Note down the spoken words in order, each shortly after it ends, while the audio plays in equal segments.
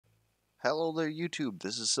Hello there, YouTube.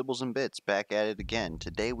 This is Sibbles and Bits back at it again.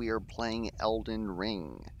 Today we are playing Elden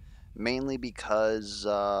Ring, mainly because,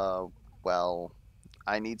 well,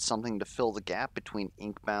 I need something to fill the gap between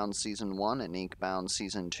Inkbound Season 1 and Inkbound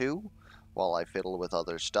Season 2 while I fiddle with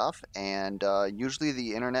other stuff, and usually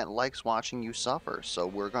the internet likes watching you suffer, so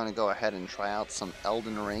we're going to go ahead and try out some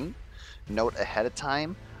Elden Ring. Note ahead of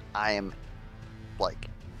time, I am like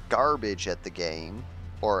garbage at the game,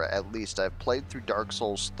 or at least I've played through Dark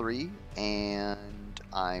Souls 3 and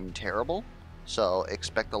I'm terrible. So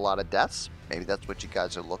expect a lot of deaths. Maybe that's what you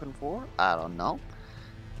guys are looking for. I don't know.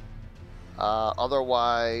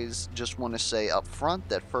 Otherwise, just want to say up front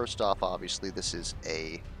that first off, obviously, this is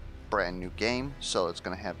a brand new game, so it's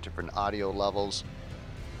going to have different audio levels.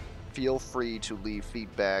 Feel free to leave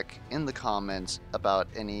feedback in the comments about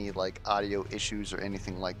any like audio issues or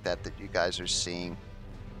anything like that that you guys are seeing,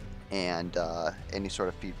 and any sort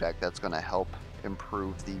of feedback that's going to help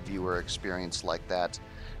improve the viewer experience like that.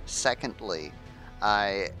 Secondly,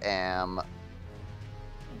 I am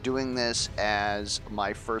doing this as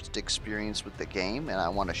my first experience with the game, and I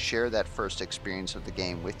want to share that first experience of the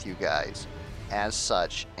game with you guys. As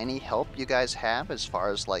such, any help you guys have as far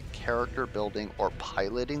as like character building or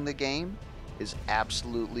piloting the game is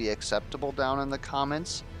absolutely acceptable down in the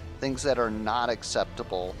comments. Things that are not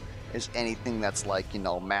acceptable is anything that's like,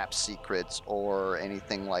 map secrets or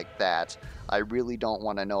anything like that. I really don't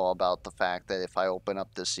want to know about the fact that if I open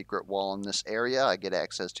up this secret wall in this area, I get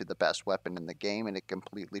access to the best weapon in the game and it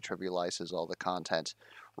completely trivializes all the content.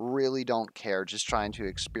 Really don't care, just trying to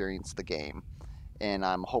experience the game. And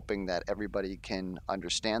I'm hoping that everybody can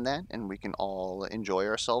understand that and we can all enjoy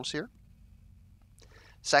ourselves here.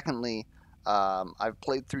 Secondly, I've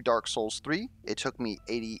played through Dark Souls 3. It took me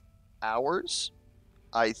 80 hours.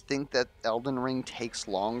 I think that Elden Ring takes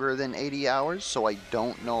longer than 80 hours, so I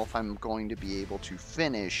don't know if I'm going to be able to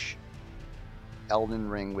finish Elden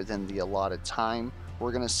Ring within the allotted time.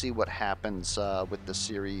 We're going to see what happens with the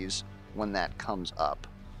series when that comes up.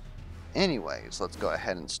 Anyways, let's go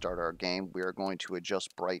ahead and start our game. We are going to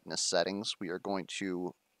adjust brightness settings. We are going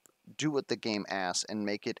to do what the game asks and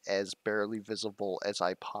make it as barely visible as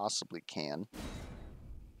I possibly can.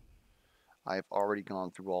 I've already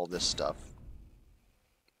gone through all this stuff.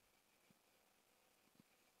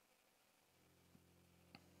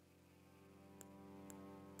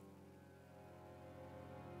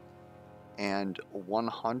 And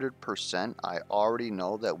 100% I already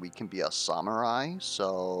know that we can be a samurai,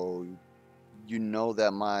 so you know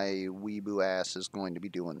that my weeboo ass is going to be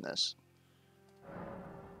doing this.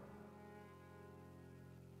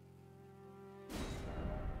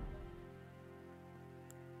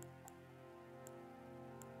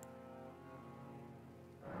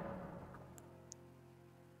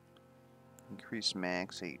 Increase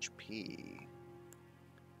max HP.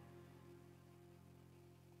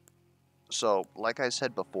 So, like I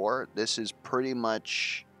said before, this is pretty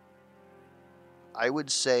much, I would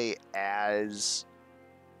say, as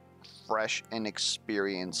fresh an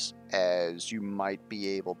experience as you might be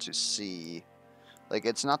able to see. Like,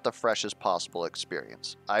 it's not the freshest possible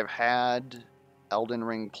experience. I've had Elden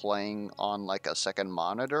Ring playing on like a second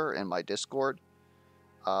monitor in my Discord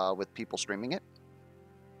with people streaming it.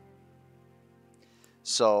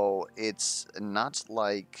 So it's not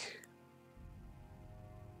like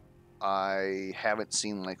I haven't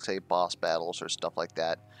seen, like, say, boss battles or stuff like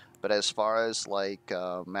that. But as far as like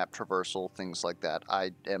map traversal, things like that, I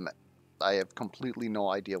have completely no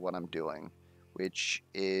idea what I'm doing, which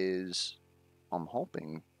is, I'm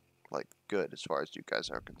hoping, like, good as far as you guys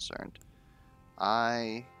are concerned.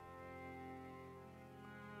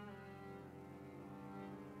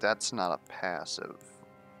 That's not a passive.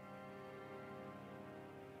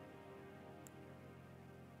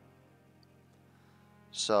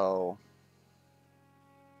 So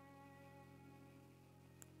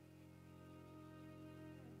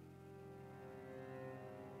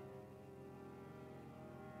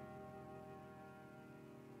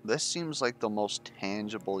this seems like the most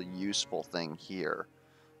tangible, useful thing here.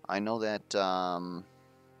 I know that,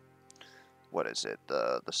 what is it?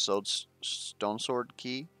 The stone sword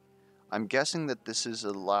key? I'm guessing that this is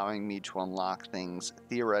allowing me to unlock things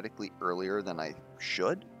theoretically earlier than I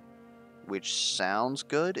should, which sounds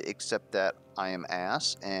good, except that I am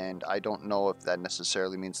ass, and I don't know if that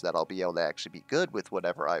necessarily means that I'll be able to actually be good with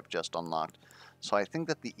whatever I've just unlocked. So I think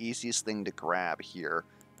that the easiest thing to grab here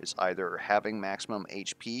is either having maximum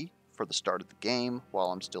HP for the start of the game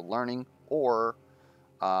while I'm still learning, or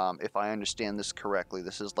if I understand this correctly,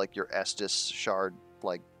 this is like your Estus shard,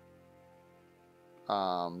 like,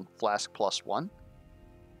 flask +1.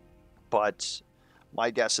 But My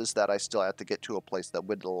guess is that I still have to get to a place that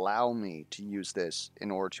would allow me to use this in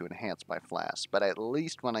order to enhance my flasks. But at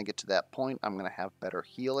least when I get to that point, I'm going to have better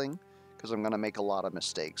healing because I'm going to make a lot of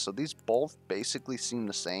mistakes. So these both basically seem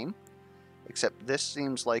the same, except this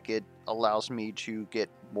seems like it allows me to get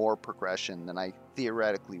more progression than I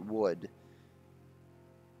theoretically would,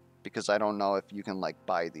 because I don't know if you can like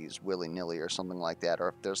buy these willy-nilly or something like that, or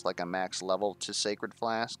if there's like a max level to Sacred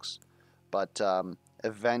Flasks. But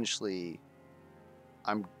eventually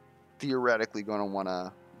I'm theoretically going to want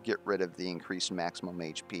to get rid of the increased maximum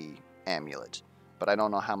HP amulet, but I don't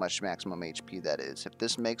know how much maximum HP that is. If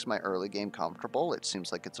this makes my early game comfortable, it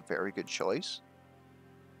seems like it's a very good choice.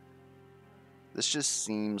 This just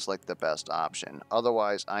seems like the best option.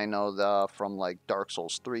 Otherwise, I know from like Dark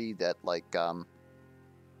Souls 3 that like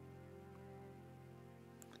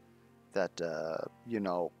you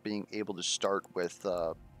know, being able to start with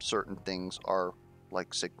certain things are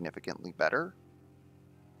like significantly better.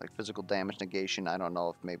 Like physical damage negation, I don't know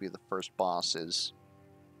if maybe the first boss is...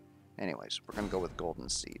 Anyways, we're going to go with Golden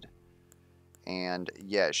Seed. And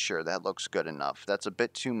yeah, sure, that looks good enough. That's a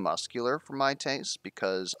bit too muscular for my taste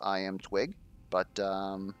because I am Twig, but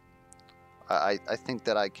I think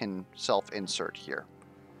that I can self-insert here.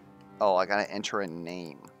 Oh, I gotta enter a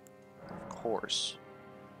name. Of course.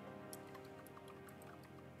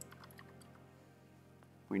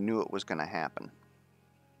 We knew it was gonna happen.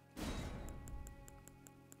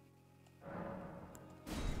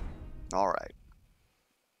 Alright.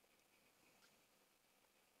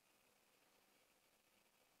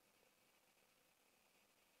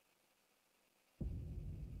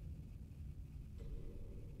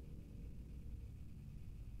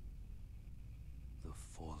 The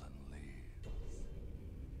fallen leaves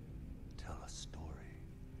tell a story.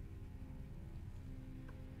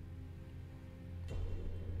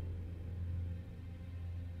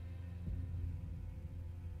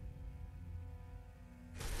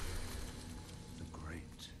 The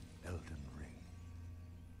great Elden Ring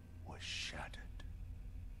was shattered.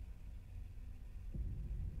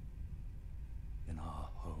 In our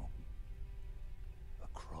home,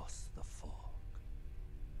 across the fog,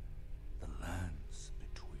 the lands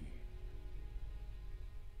between.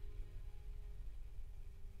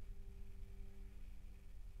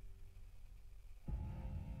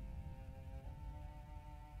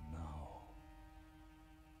 Now,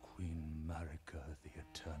 Queen Marika the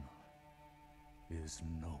Eternal is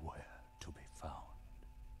nowhere to be found.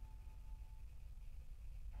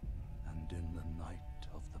 And in the night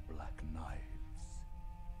of the Black Knives,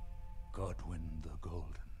 Godwyn the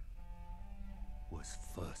Golden was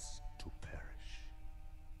first to perish.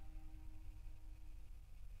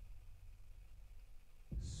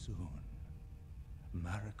 Soon,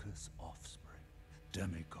 Marika's offspring,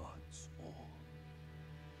 demigods all,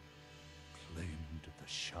 claimed the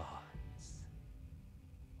shards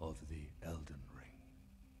of the Elden Ring.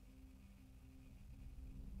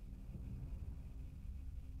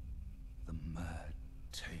 The mad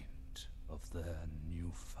taint of their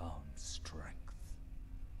newfound strength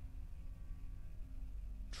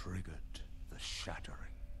triggered the shattering.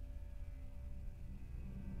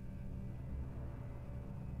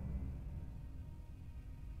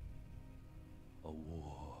 A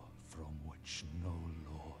war from which no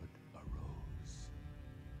lord arose.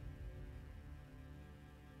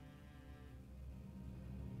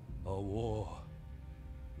 A war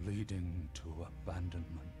leading to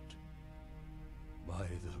abandonment by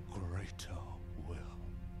the greater will.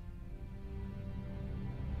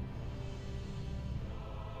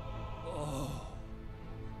 Oh,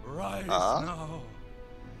 rise now,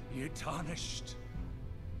 ye tarnished,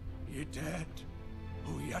 ye dead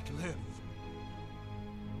who yet live.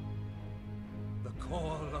 The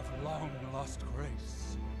call of long-lost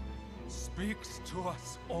grace speaks to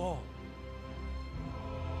us all.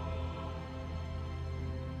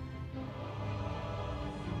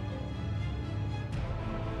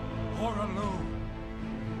 Horalu,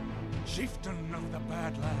 chieftain of the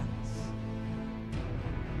Badlands,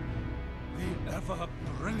 the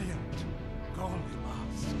ever-brilliant Gold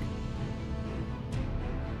Mask.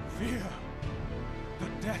 Fear,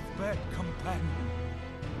 the deathbed companion,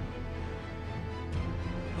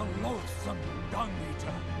 the loathsome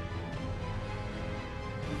dung-eater,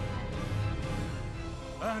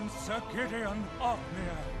 and Sir Gideon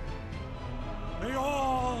Othmere, the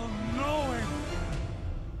all-knowing.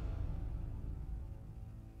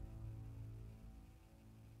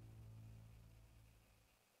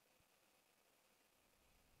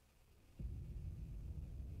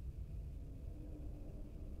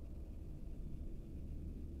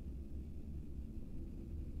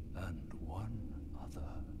 And one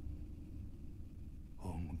other.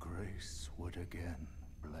 would again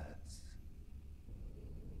bless.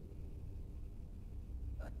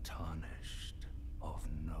 A tarnished of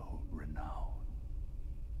no renown.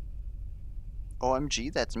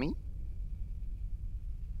 OMG, that's me?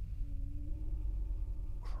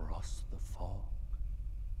 Cross the fog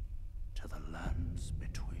to the lands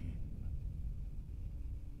between.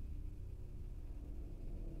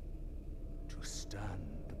 To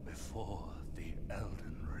stand before the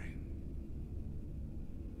Elden Ring.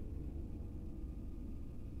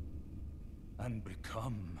 And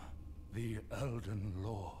become the Elden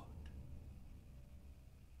Lord.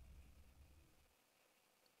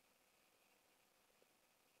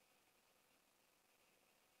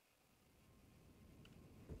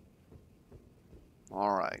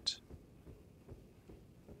 All right.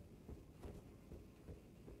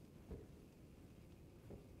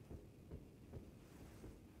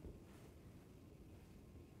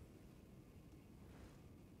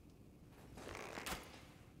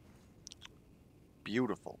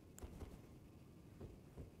 Beautiful.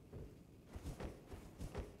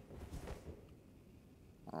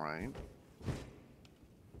 All right.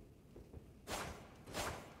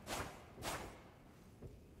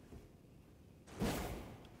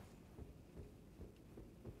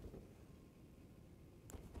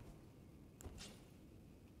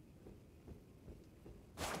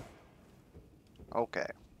 Okay.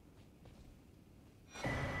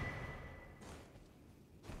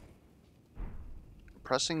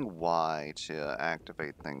 Pressing Y to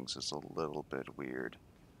activate things is a little bit weird.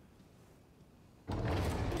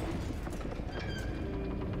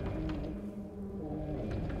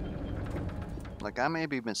 Like, I may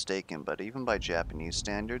be mistaken, but even by Japanese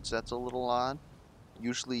standards, that's a little odd.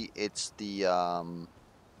 Usually it's the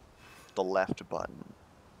left button.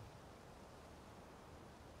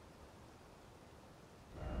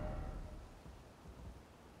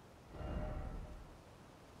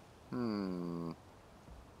 Hmm.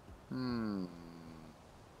 Hmm.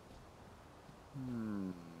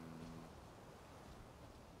 Hmm.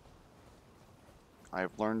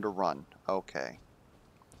 I've learned to run. Okay.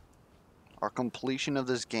 Our completion of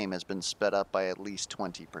this game has been sped up by at least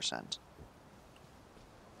 20%.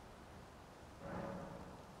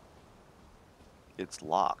 It's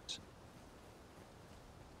locked.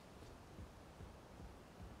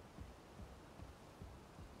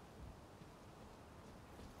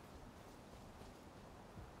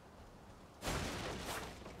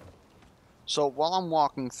 So while I'm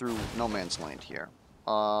walking through No Man's Land here,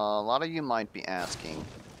 a lot of you might be asking,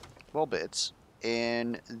 well, Bits,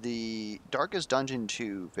 in the Darkest Dungeon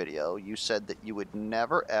 2 video, you said that you would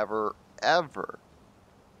never, ever, ever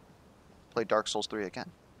play Dark Souls 3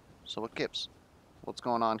 again. So what gives? What's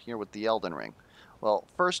going on here with the Elden Ring? Well,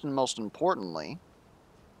 first and most importantly,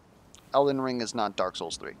 Elden Ring is not Dark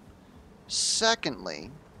Souls 3.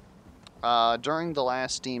 Secondly, during the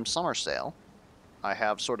last Steam Summer Sale, I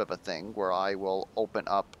have sort of a thing where I will open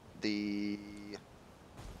up the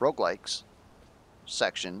roguelikes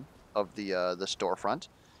section of the storefront,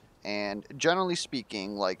 and generally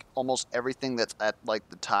speaking, like almost everything that's at like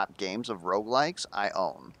the top games of roguelikes I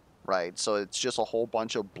own, right? So it's just a whole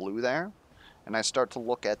bunch of blue there, and I start to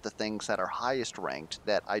look at the things that are highest ranked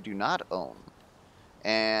that I do not own.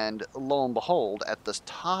 And lo and behold, at the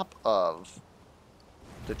top of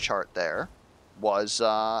the chart there was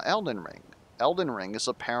Elden Ring. Elden Ring is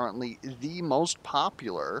apparently the most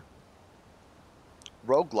popular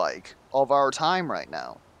roguelike of our time right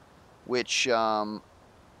now, which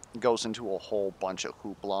goes into a whole bunch of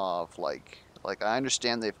hoopla of like I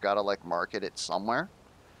understand they've got to like market it somewhere,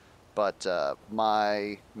 but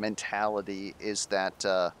my mentality is that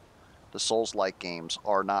the Souls-like games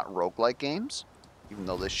are not roguelike games, even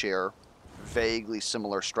though they share vaguely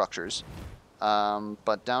similar structures.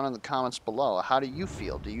 But down in the comments below, how do you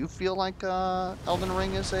feel? Do you feel like Elden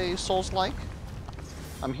Ring is a Souls-like?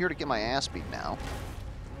 I'm here to get my ass beat now.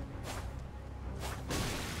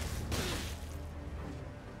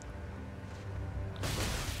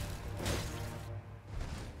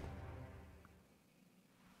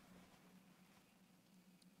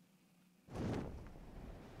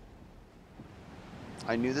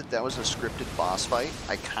 I knew that that was a scripted boss fight.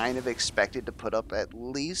 I kind of expected to put up at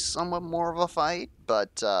least somewhat more of a fight,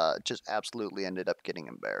 but just absolutely ended up getting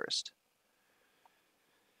embarrassed.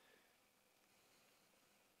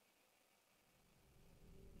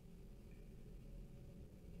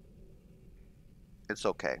 It's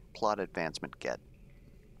okay. Plot advancement get.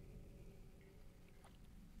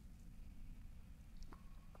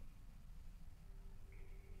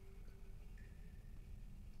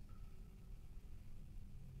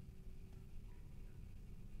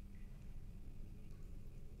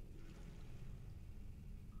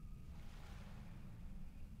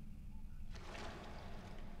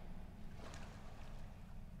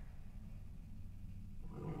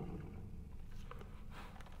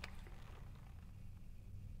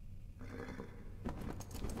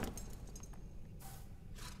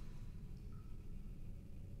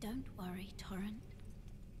 Don't worry, Torrent.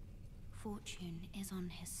 Fortune is on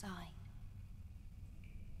his side.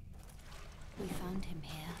 We found him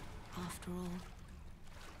here, after all.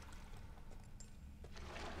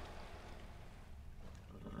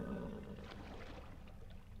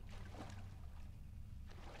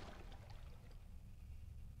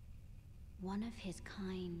 One of his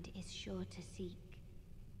kind is sure to seek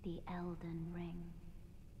the Elden Ring.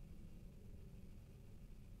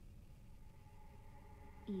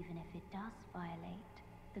 Even if it does violate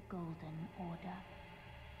the Golden Order.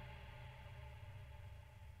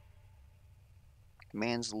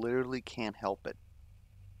 Mans literally can't help it.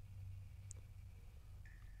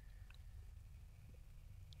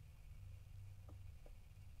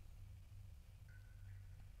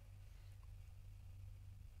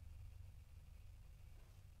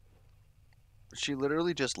 She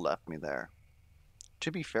literally just left me there.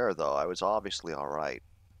 To be fair, though, I was obviously alright.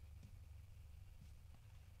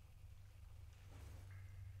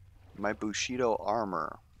 My Bushido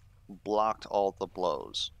armor blocked all the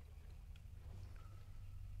blows.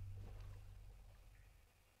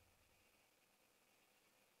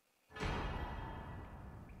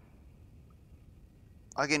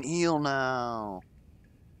 I can heal now.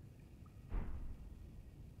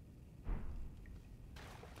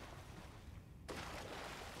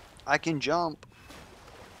 I can jump.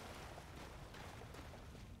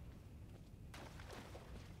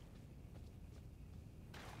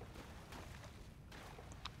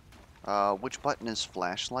 Which button is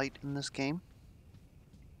flashlight in this game?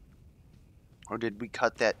 Or did we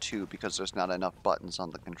cut that too because there's not enough buttons on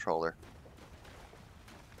the controller?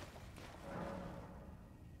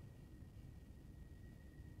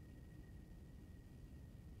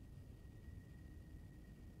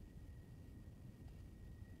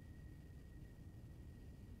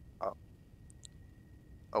 Oh.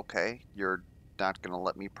 Okay, you're not going to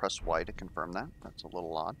let me press Y to confirm that? That's a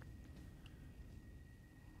little odd.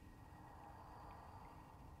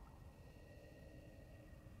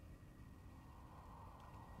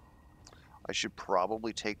 I should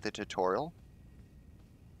probably take the tutorial.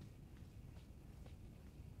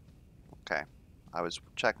 Okay. I was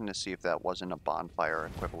checking to see if that wasn't a bonfire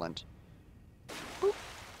equivalent. Boop.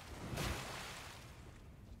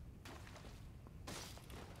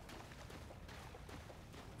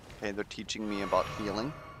 Okay, they're teaching me about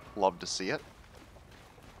healing. Love to see it.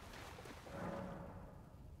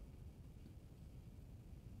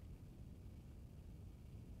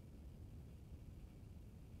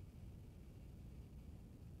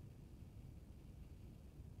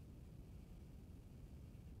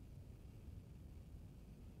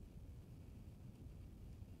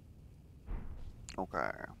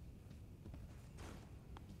 Okay.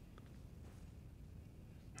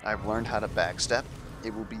 I've learned how to backstep.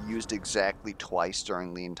 It will be used exactly twice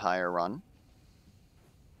during the entire run.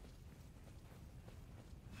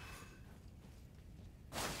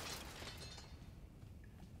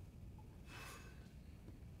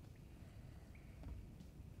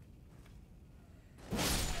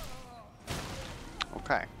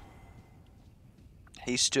 Okay.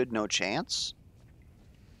 He stood no chance.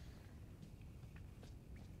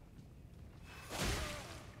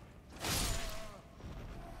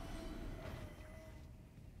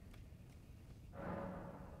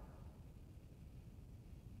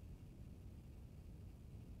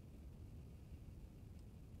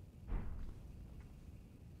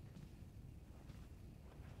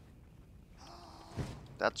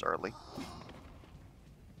 That's early.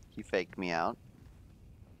 He faked me out.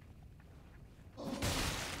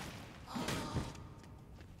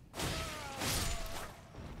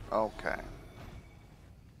 Okay.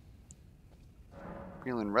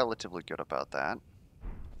 Feeling relatively good about that.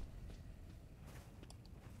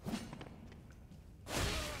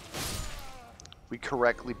 We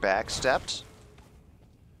correctly backstepped.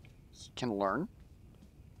 He can learn.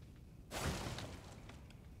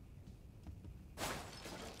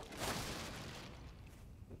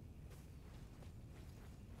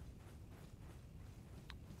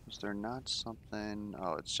 Is there not something?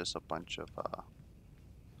 Oh, it's just a bunch of,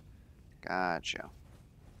 Gotcha.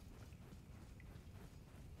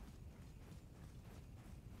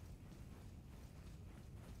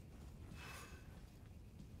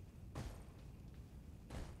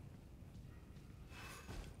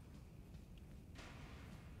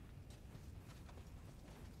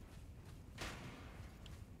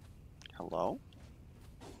 Hello?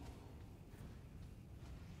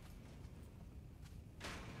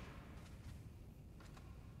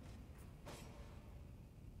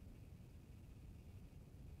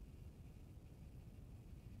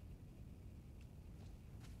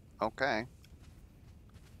 Okay.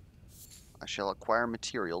 I shall acquire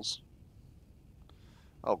materials.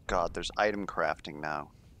 Oh god, there's item crafting now.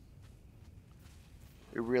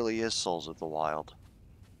 It really is Souls of the Wild.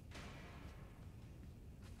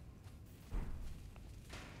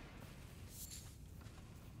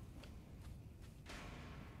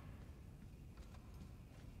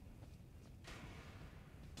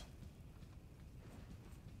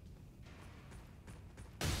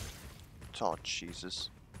 Oh, Jesus.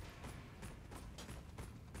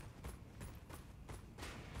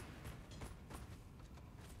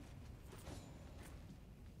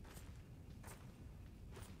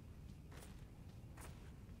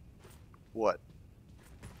 What?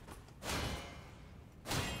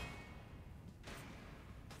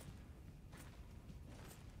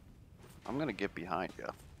 I'm gonna get behind you.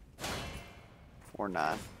 Or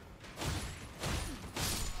not.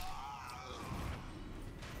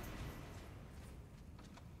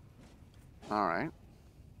 Alright.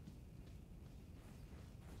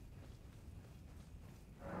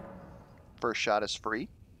 First shot is free.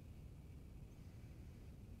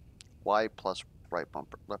 Y plus right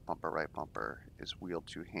bumper, left bumper, right bumper is wheel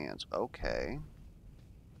two hands. Okay.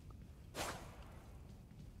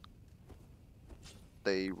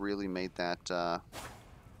 They really made that,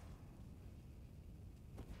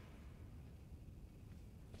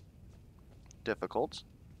 difficult.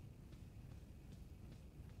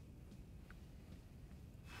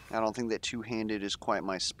 I don't think that two-handed is quite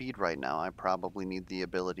my speed right now. I probably need the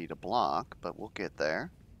ability to block, but we'll get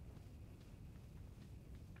there.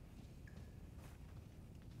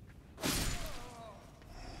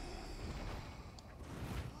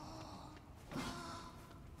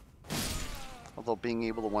 Although being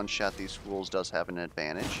able to one-shot these fools does have an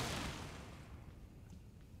advantage.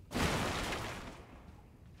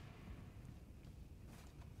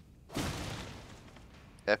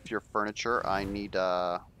 F your furniture, I need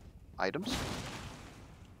items.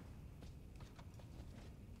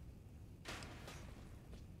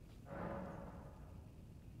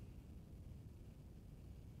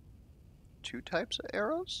 Two types of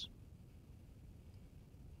arrows?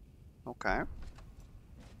 Okay.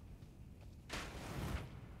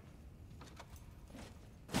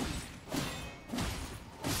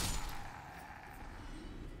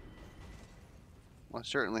 Well, I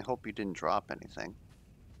certainly hope you didn't drop anything.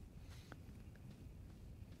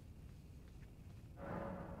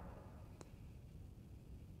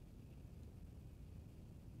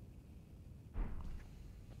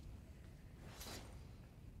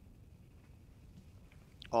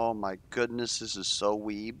 Oh my goodness, this is so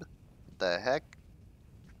weeb. What the heck?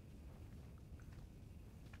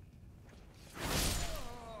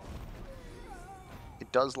 It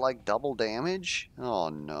does like double damage? Oh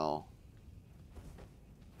no.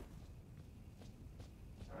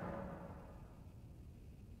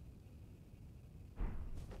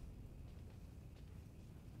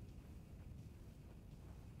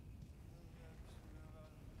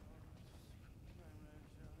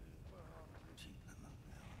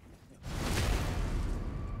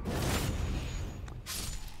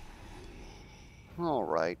 All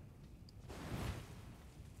right.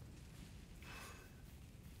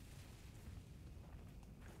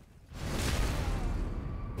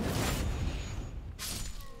 I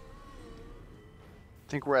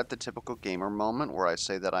think we're at the typical gamer moment where I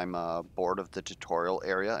say that I'm bored of the tutorial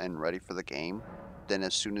area and ready for the game. Then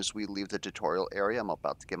as soon as we leave the tutorial area, I'm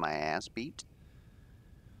about to get my ass beat.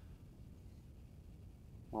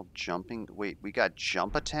 Well, jumping... Wait, we got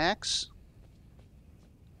jump attacks?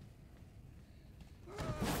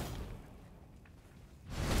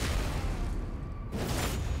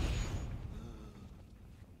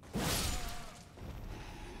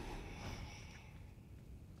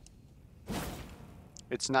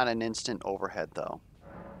 It's not an instant overhead, though.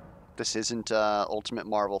 This isn't Ultimate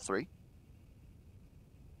Marvel 3.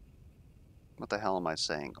 What the hell am I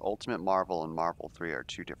saying? Ultimate Marvel and Marvel 3 are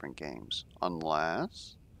two different games.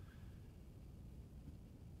 Unless...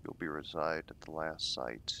 you'll be reside at the last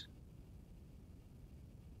site.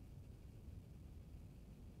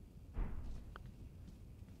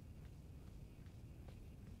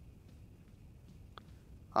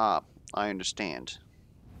 Ah, I understand.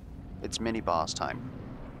 It's mini-boss time.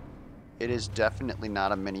 It is definitely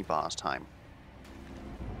not a mini-boss time.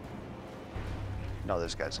 No,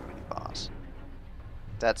 this guy's a mini-boss.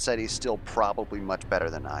 That said, he's still probably much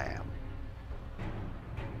better than I am.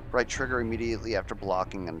 Right trigger immediately after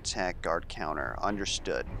blocking an attack guard counter.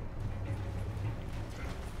 Understood.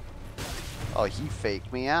 Oh, he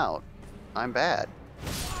faked me out. I'm bad.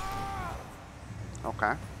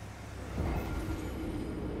 Okay.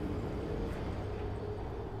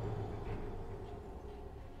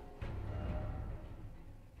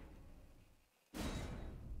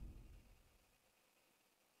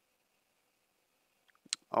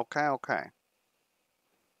 Okay, okay.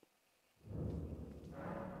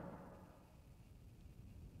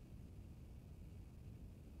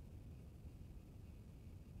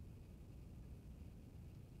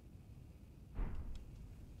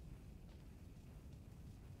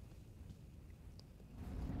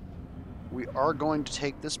 We are going to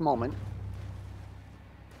take this moment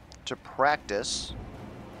to practice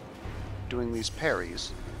doing these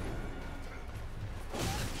parries.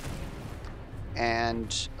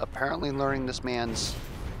 And apparently learning this man's...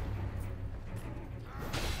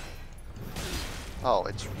 Oh,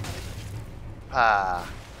 it's... I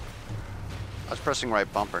was pressing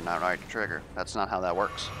right bumper, not right trigger. That's not how that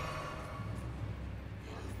works.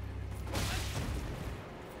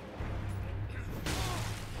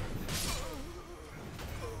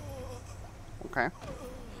 Okay.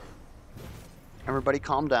 Everybody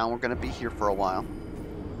calm down. We're going to be here for a while.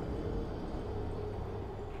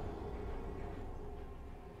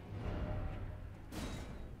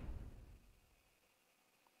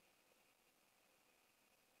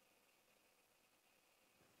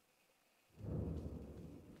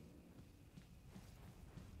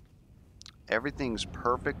 Everything's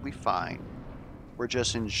perfectly fine. We're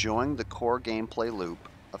just enjoying the core gameplay loop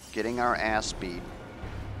of getting our ass beat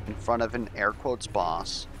in front of an air quotes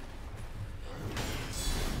boss.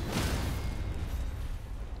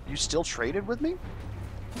 You still traded with me?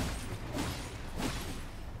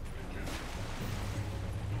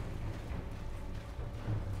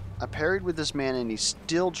 I parried with this man and he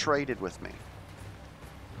still traded with me.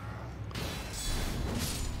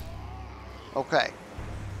 Okay.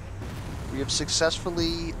 We have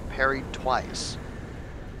successfully parried twice.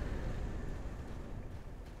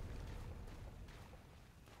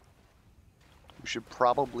 We should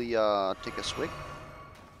probably take a swig.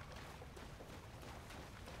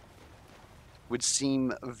 Would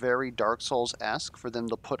seem very Dark Souls-esque for them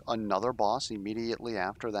to put another boss immediately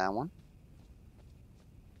after that one.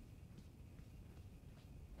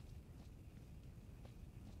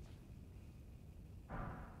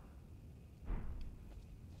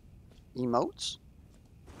 Emotes?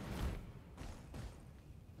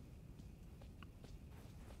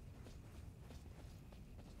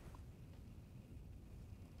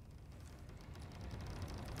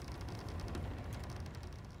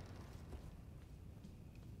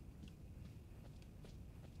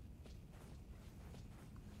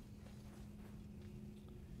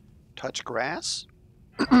 Touch grass?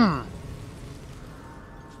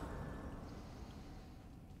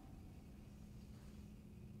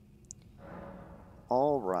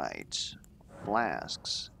 Alright.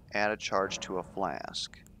 Flasks. Add a charge to a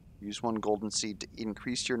flask. Use one golden seed to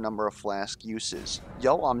increase your number of flask uses.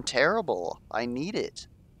 Yo, I'm terrible. I need it.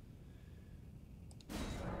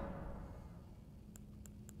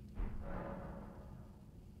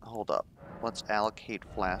 Hold up. Let's allocate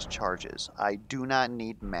flask charges. I do not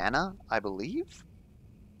need mana, I believe?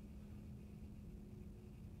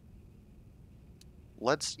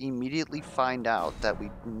 Let's immediately find out that we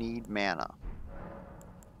need mana.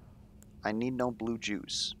 I need no blue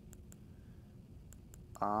juice.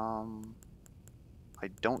 I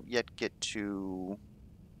don't yet get to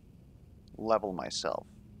level myself.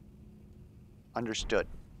 Understood.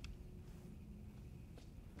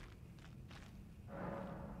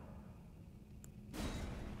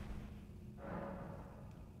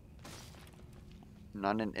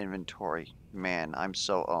 None in inventory. Man, I'm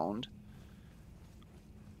so owned.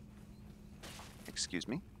 Excuse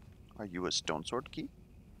me. Are you a stone sword key?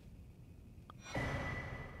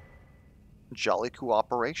 Jolly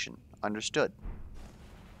cooperation. Understood.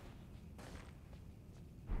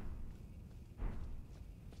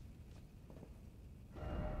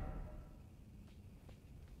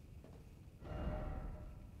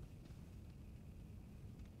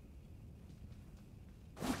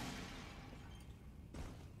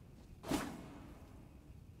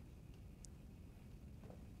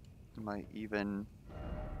 Am I even...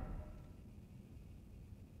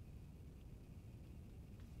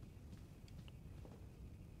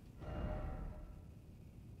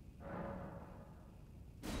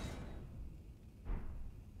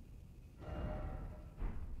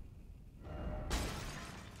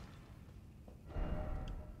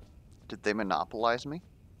 Did they monopolize me?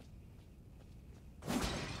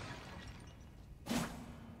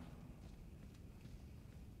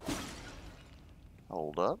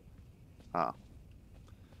 Hold up. Oh.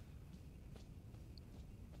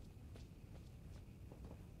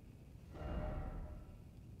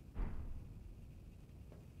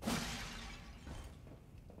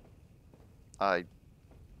 I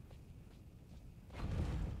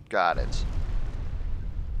got it.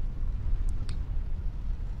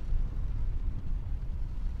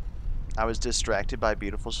 I was distracted by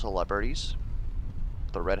beautiful celebrities.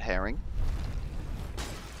 The red herring.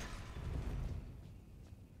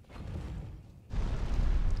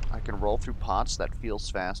 I can roll through pots that feels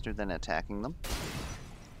faster than attacking them.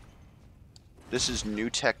 This is new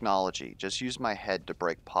technology. Just use my head to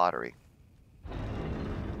break pottery.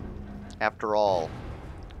 After all,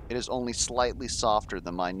 it is only slightly softer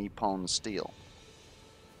than my Nippon steel.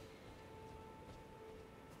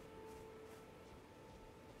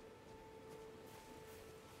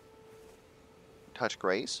 Touch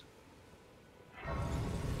grace.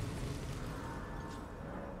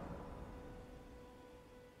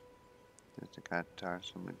 The guy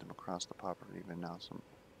tires some them across the property even now some.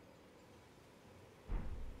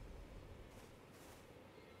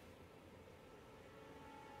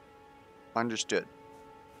 Understood.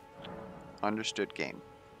 Understood game.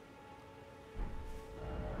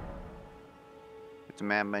 With the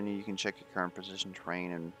map menu, you can check your current position,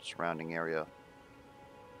 terrain, and surrounding area.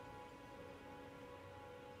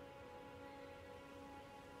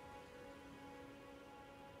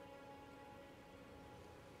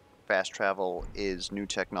 Fast travel is new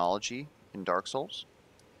technology in Dark Souls.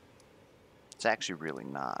 It's actually really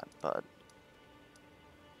not, but...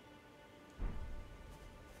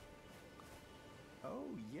 Oh,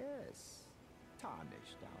 yes.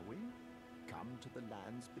 Tarnished, are we? Come to the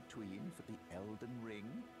lands between for the Elden Ring?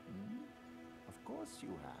 Hmm? Of course you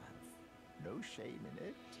have. No shame in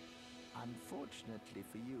it. Unfortunately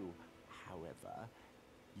for you, however,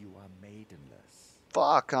 you are maidenless.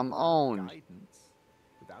 Fuck, I'm Without owned. guidance,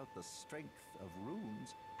 without the strength of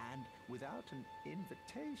runes, and without an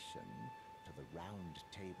invitation to the round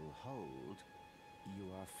table hold, you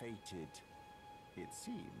are fated, it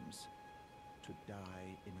seems, to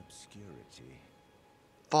die in obscurity.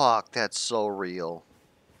 Fuck, that's so real.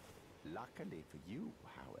 Luckily for you,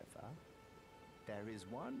 however, there is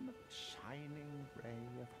one shining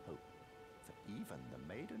ray of hope for even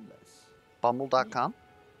the maidenless. Bumble.com?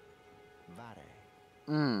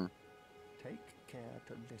 Vare, take care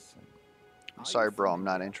to listen. Are Sorry, you bro, I'm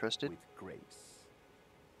not familiar interested. with grace,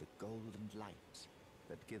 the golden light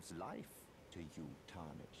that gives life to you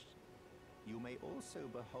tarnished. You may also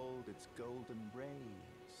behold its golden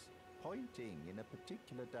rays, pointing in a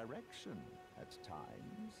particular direction at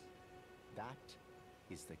times. That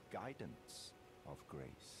is the guidance of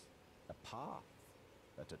grace, a path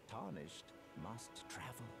that a tarnished must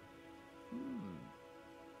travel.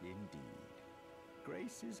 Indeed.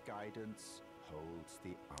 Grace's guidance holds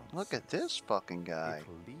the answers. Look at this fucking guy. It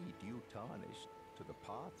will lead you tarnished to the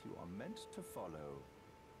path you are meant to follow,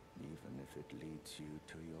 even if it leads you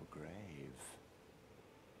to your grave.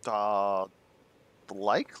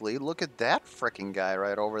 Likely. Look at that frickin' guy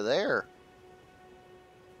right over there.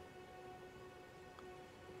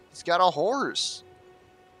 He's got a horse.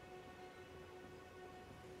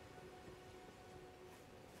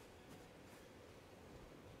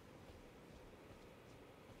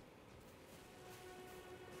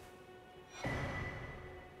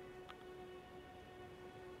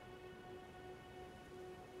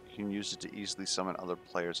 You can use it to easily summon other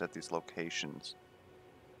players at these locations.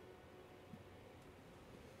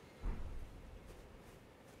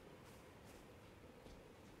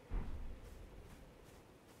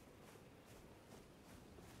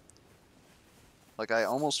 Like, I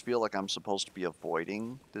almost feel like I'm supposed to be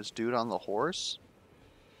avoiding this dude on the horse.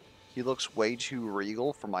 He looks way too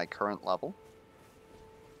regal for my current level.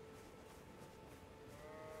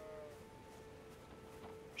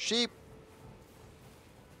 Sheep!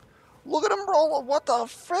 Look at him roll! What the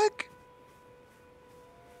frick?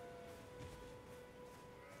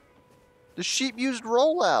 The sheep used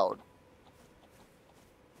rollout.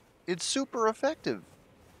 It's super effective.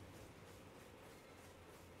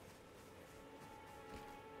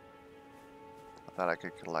 I thought I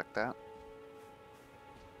could collect that.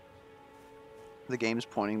 The game's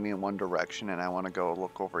pointing me in one direction and I want to go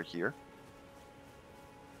look over here.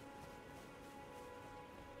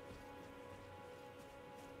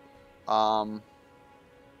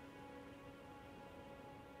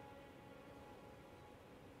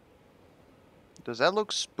 Does that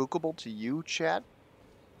look spookable to you, chat?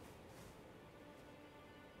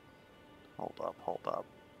 Hold up, hold up,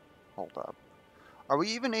 hold up. Are we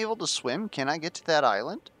even able to swim? Can I get to that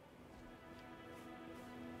island?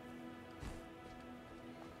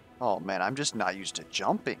 Oh man, I'm just not used to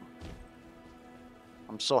jumping.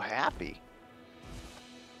 I'm so happy.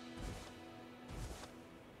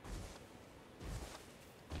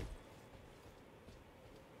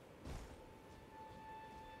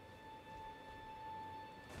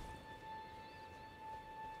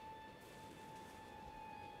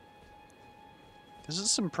 This is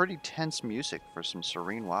some pretty tense music for some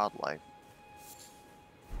serene wildlife.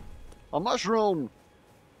 A mushroom!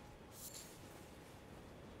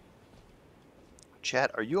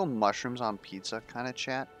 Chat, are you a mushrooms on pizza kind of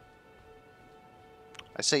chat?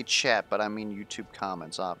 I say chat, but I mean YouTube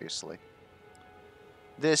comments, obviously.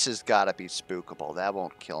 This has got to be spookable. That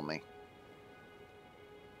won't kill me.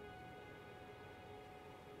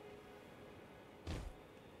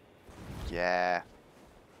 Yeah.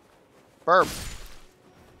 Burp!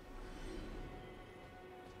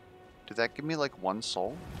 Did that give me like 1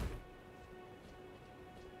 soul?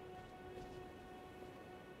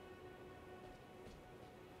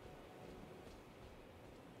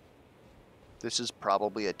 This is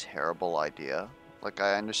probably a terrible idea. Like,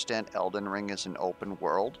 I understand Elden Ring is an open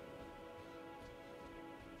world,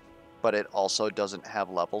 but it also doesn't have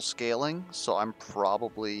level scaling, so I'm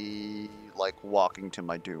probably, like, walking to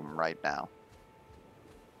my doom right now.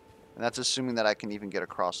 And that's assuming that I can even get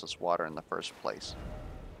across this water in the first place.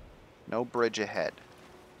 No bridge ahead.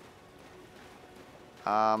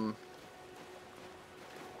 Oh.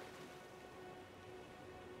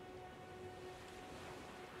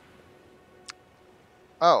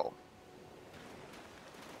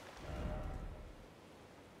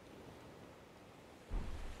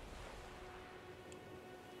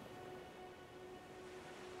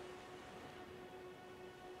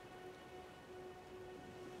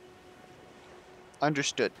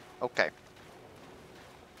 Understood. Okay.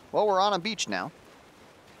 Well, we're on a beach now.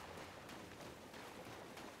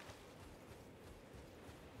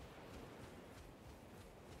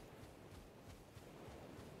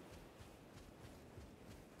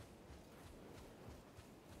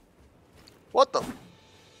 What the?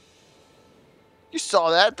 You saw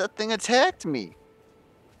that? That thing attacked me.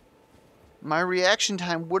 My reaction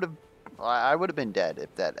time would have... I would have been dead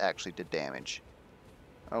if that actually did damage.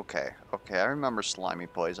 Okay, I remember Slimy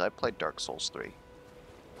Boys. I played Dark Souls 3.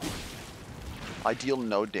 I deal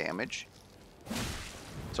no damage.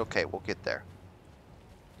 It's okay, we'll get there.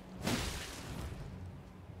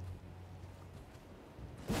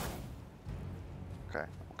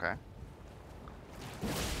 Okay.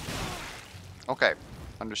 Okay,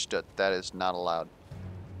 understood. That is not allowed.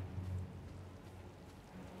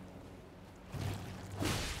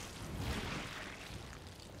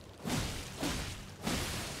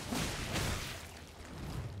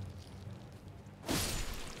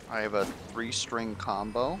 I have a 3-string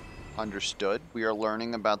combo. Understood. We are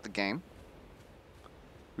learning about the game.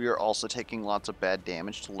 We are also taking lots of bad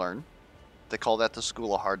damage to learn. They call that the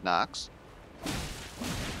School of Hard Knocks.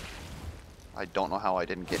 I don't know how I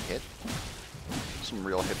didn't get hit. Some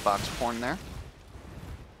real hitbox porn there.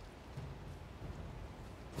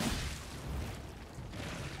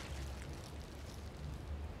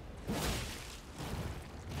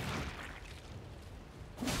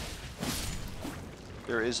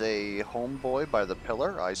 There is a homeboy by the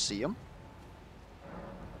pillar. I see him.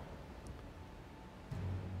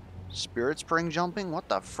 Spirit spring jumping? What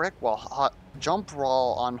the frick? Jump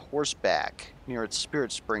while on horseback near its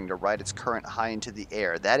spirit spring to ride its current high into the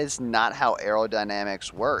air. That is not how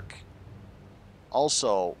aerodynamics work.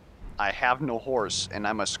 Also, I have no horse and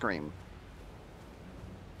I must scream.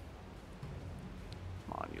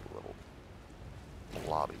 Come on, you little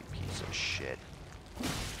blobby piece of shit.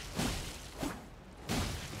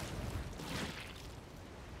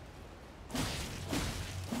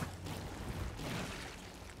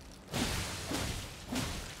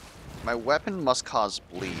 My weapon must cause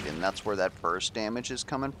bleed, and that's where that burst damage is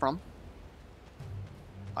coming from.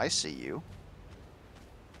 I see you.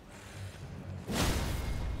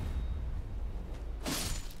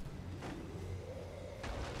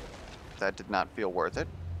 That did not feel worth it.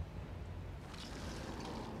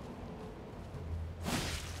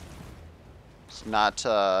 It's not,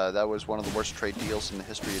 that was one of the worst trade deals in the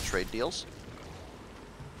history of trade deals.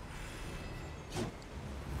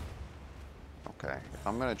 Okay, if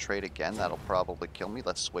I'm gonna trade again, that'll probably kill me.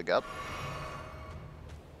 Let's swig up.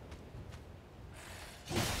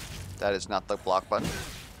 That is not the block button.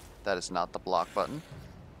 That is not the block button.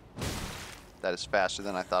 That is faster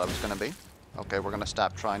than I thought it was gonna be. Okay, we're gonna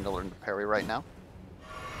stop trying to learn to parry right now.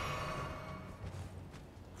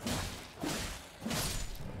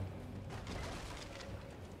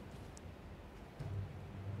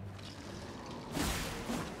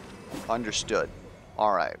 Understood.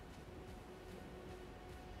 Alright.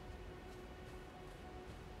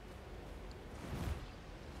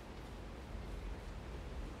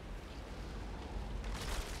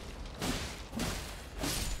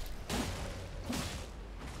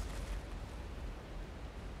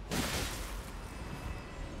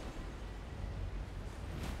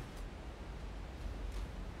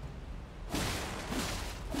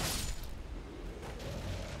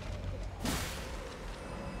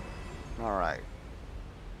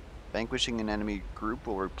 Vanquishing an enemy group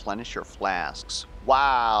will replenish your flasks.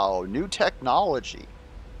 Wow, new technology.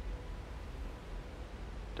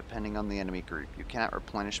 Depending on the enemy group, you cannot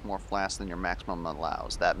replenish more flasks than your maximum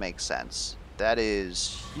allows. That makes sense. That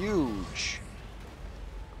is huge.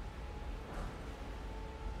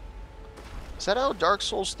 Is that how Dark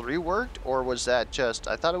Souls 3 worked? Or was that just...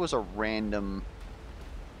 I thought it was a random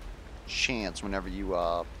chance whenever you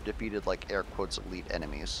defeated, like, air quotes, elite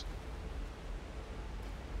enemies.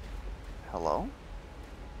 Hello?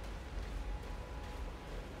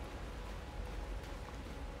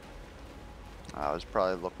 I was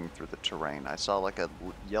probably looking through the terrain. I saw like a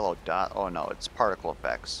yellow dot. Oh no, it's particle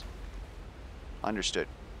effects. Understood.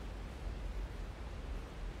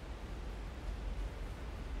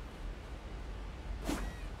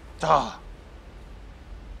 Ah!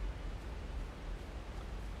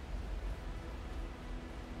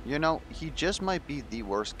 You know, he just might be the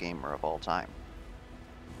worst gamer of all time.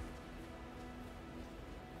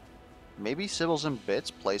 Maybe Sibbles and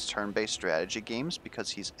Bits plays turn-based strategy games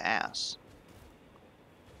because he's ass.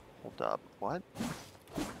 Hold up, what?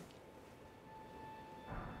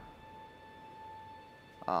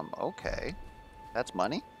 Okay. That's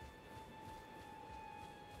money?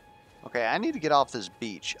 Okay, I need to get off this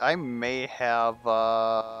beach. I may have,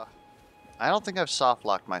 I don't think I've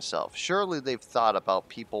soft-locked myself. Surely they've thought about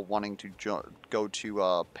people wanting to go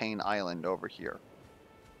to, Pain Island over here.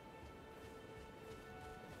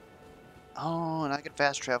 Oh, and I can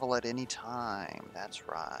fast travel at any time. That's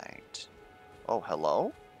right. Oh,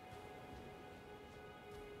 hello?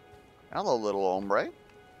 Hello, little hombre.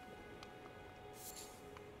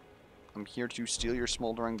 I'm here to steal your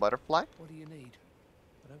smoldering butterfly. What do you need?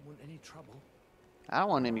 I don't want any trouble. I don't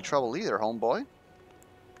want any trouble either, homeboy.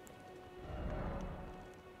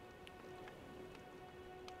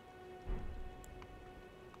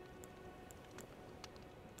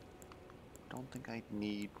 Don't think I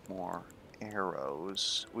need more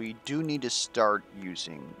arrows. We do need to start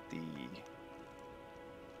using the...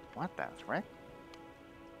 What the frick?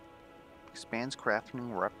 Expands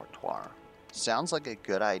crafting repertoire. Sounds like a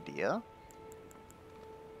good idea.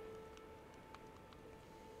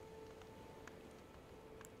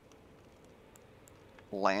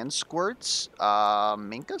 Land squirts?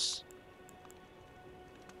 Minkus?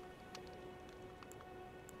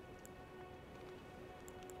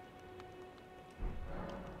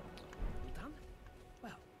 All done?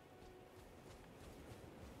 Well.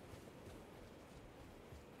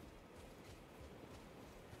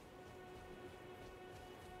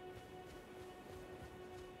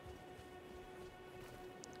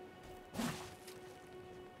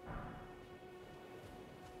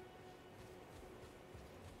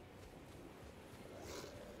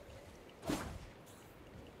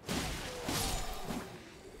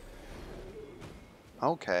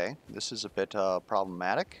 Okay, this is a bit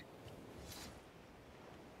problematic.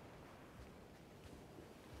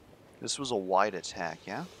 This was a wide attack,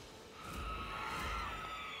 yeah?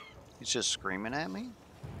 He's just screaming at me?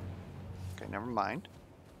 Okay, never mind.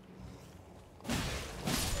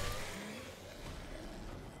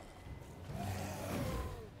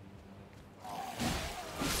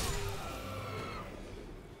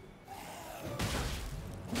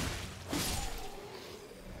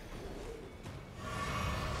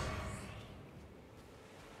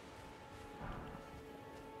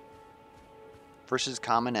 Versus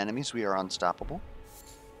common enemies, we are unstoppable.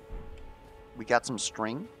 We got some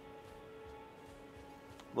string.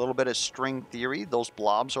 A little bit of string theory. Those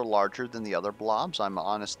blobs are larger than the other blobs. I'm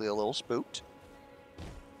honestly a little spooked.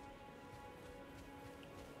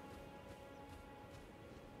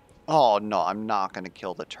 Oh, no, I'm not going to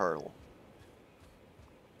kill the turtle.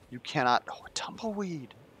 You cannot... Oh,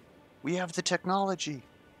 tumbleweed. We have the technology.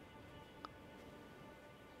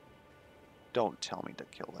 Don't tell me to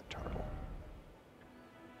kill the turtle.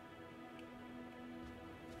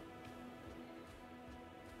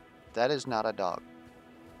 That is not a dog.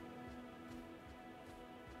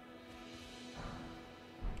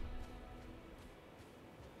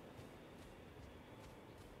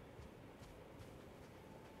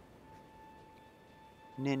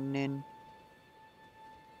 Nin nin.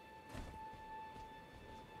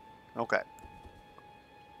 Okay.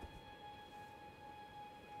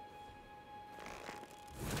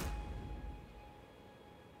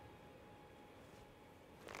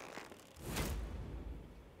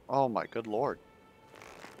 Oh my good lord.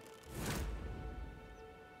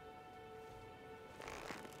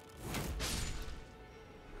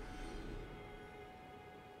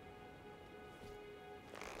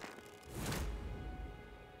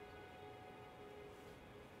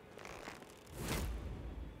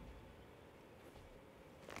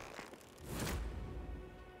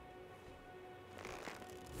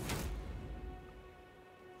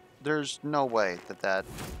 There's no way that that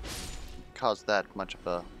caused that much of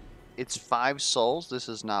a... It's 5 souls? This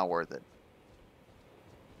is not worth it.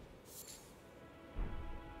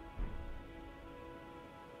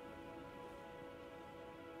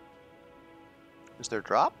 Is there a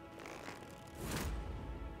drop?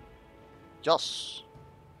 Yes.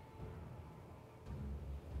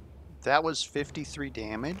 That was 53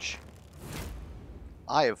 damage.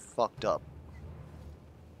 I have fucked up.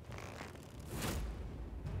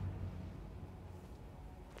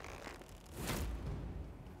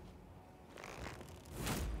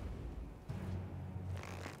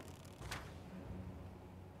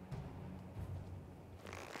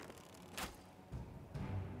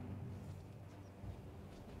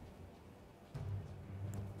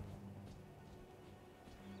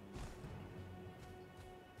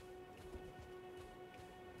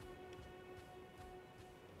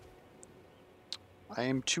 I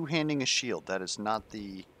am two-handing a shield. That is not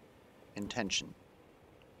the intention.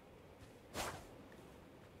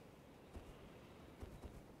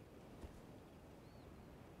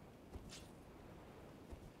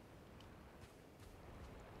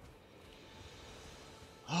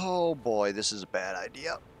 Oh boy, this is a bad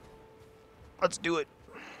idea. Let's do it.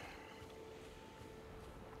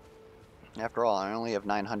 After all, I only have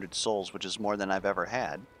 900 souls, which is more than I've ever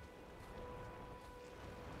had.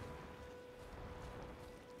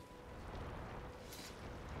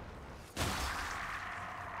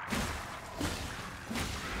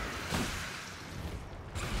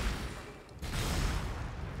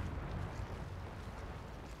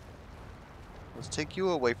 Let's take you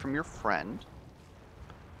away from your friend.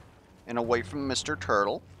 And away from Mr.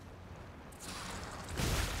 Turtle.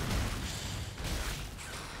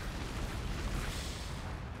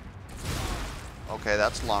 Okay,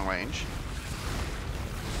 that's long range.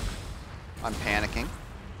 I'm panicking.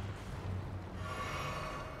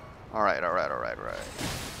 Alright.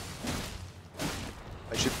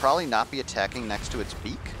 I should probably not be attacking next to its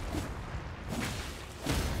beak.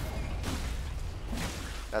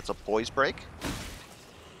 That's a poise break.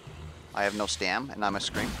 I have no stam, and I'm a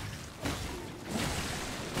scream.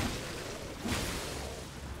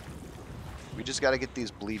 We just gotta get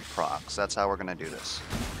these bleed procs. That's how we're gonna do this.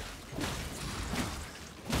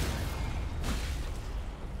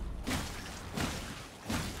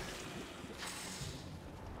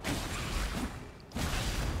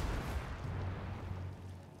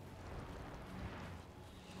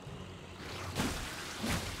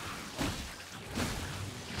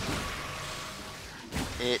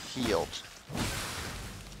 It healed.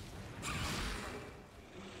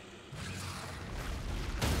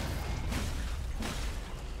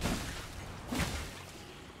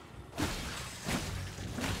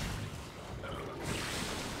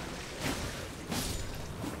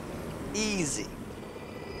 Easy.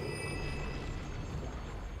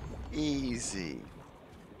 Easy.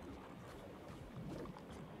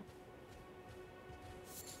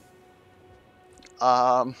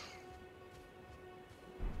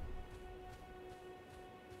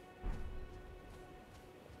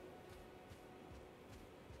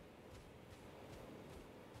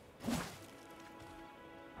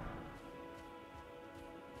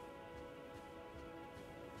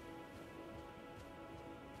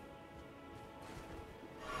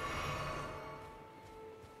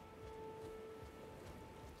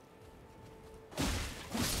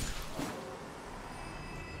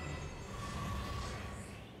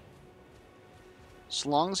 As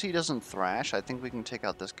long as he doesn't thrash, I think we can take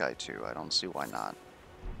out this guy too. I don't see why not.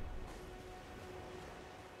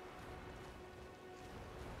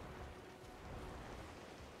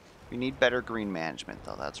 We need better green management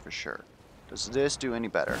though, that's for sure. Does this do any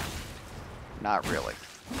better? Not really.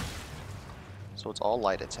 So it's all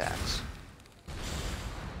light attacks.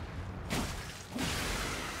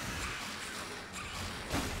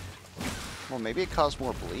 Well, maybe it caused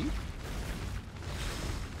more bleed?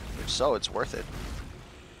 If so, it's worth it.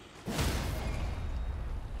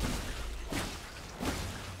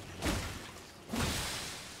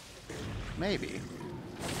 Maybe.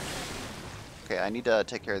 Okay, I need to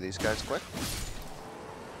take care of these guys quick.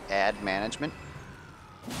 Add management.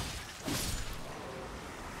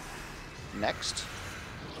 Next.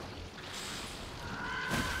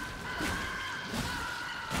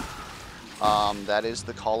 That is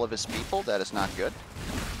the call of his people. That is not good.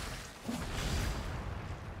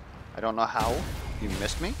 I don't know how you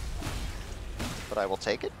missed me, but I will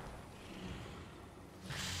take it.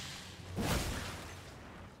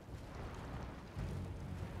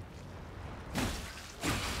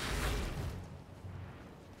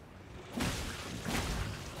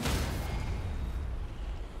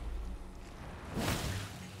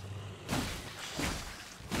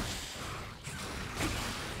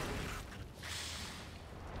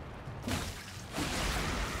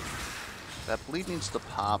 That bleed needs to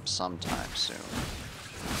pop sometime soon.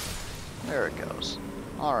 There it goes.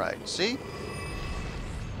 Alright, see?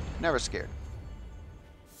 Never scared.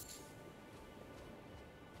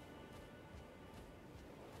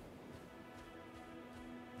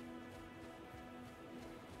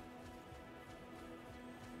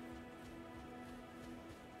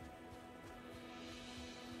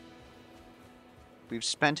 We've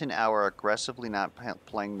spent an hour aggressively not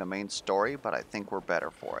playing the main story, but I think we're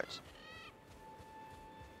better for it.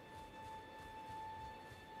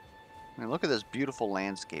 I mean, look at this beautiful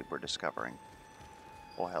landscape we're discovering.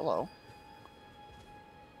 Well, hello.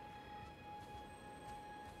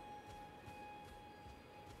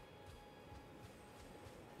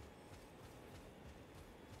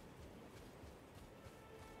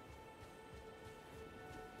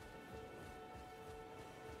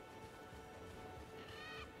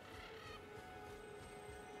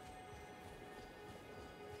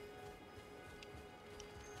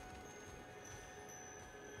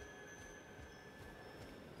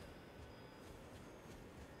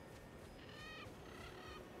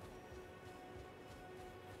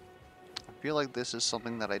 I feel like this is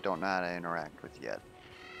something that I don't know how to interact with yet.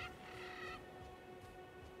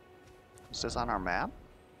 Is this on our map?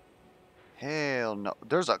 Hell no.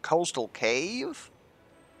 There's a coastal cave?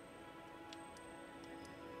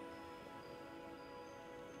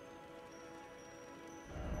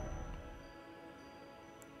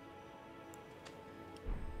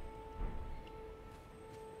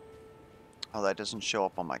 Oh, that doesn't show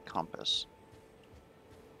up on my compass.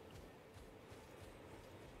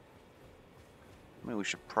 I mean, we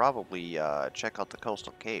should probably check out the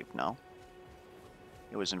coastal cave, no?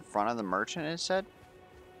 It was in front of the merchant, it said?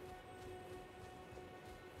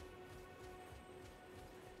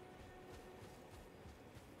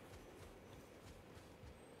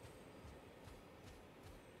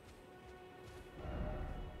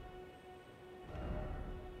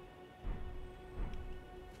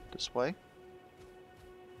 This way?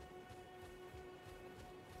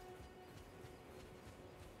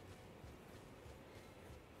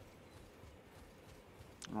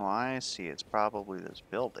 Oh, I see. It's probably this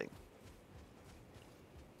building.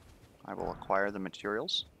 I will acquire the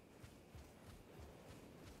materials.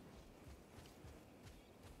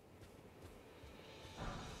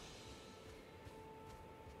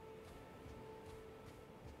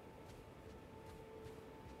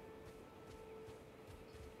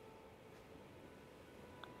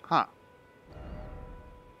 Huh.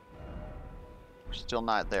 We're still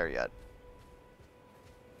not there yet.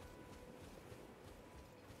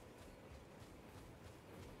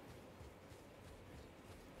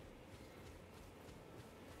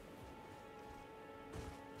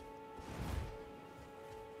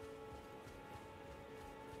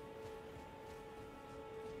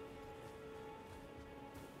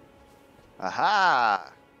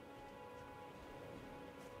 Aha!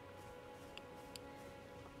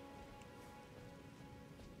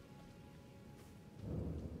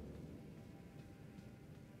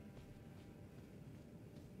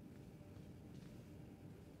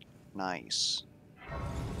 Nice.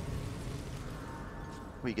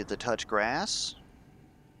 We get to touch grass.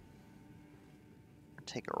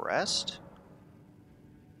 Take a rest.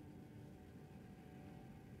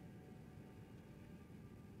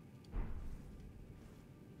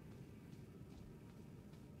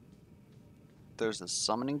 There's a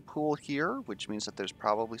summoning pool here, which means that there's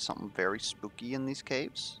probably something very spooky in these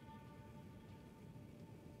caves.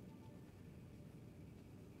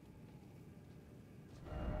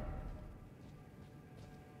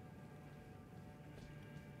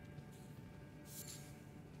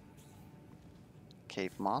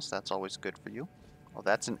 Cave moss, that's always good for you. Oh,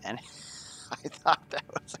 that's an enemy. I thought that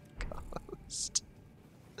was a ghost.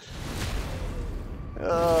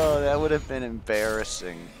 Oh, that would have been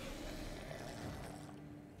embarrassing.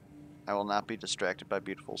 I will not be distracted by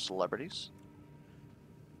beautiful celebrities.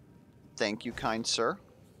 Thank you, kind sir.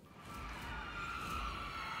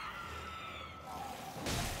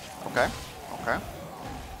 Okay, okay.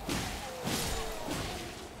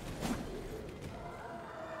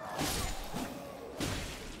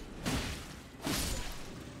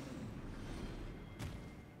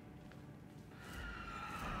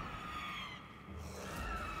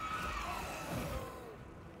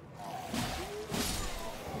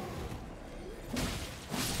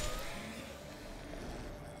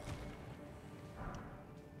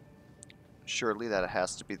 Surely that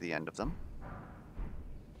has to be the end of them.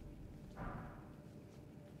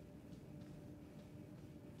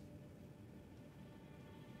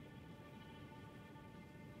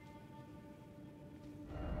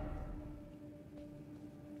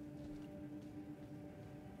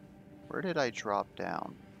 Where did I drop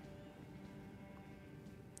down?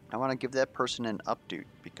 I want to give that person an update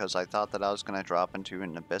because I thought that I was going to drop into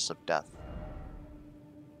an abyss of death.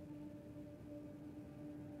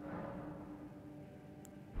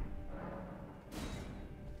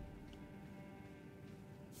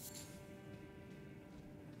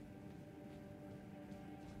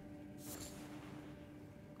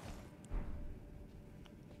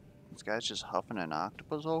 This guy's just huffing an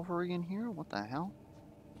octopus ovary in here? What the hell?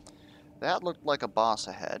 That looked like a boss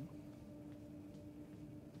ahead.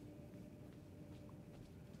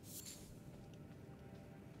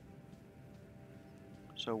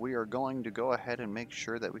 So we are going to go ahead and make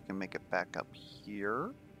sure that we can make it back up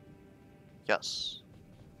here. Yes.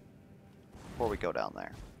 Before we go down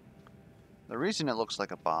there. The reason it looks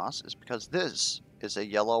like a boss is because this is a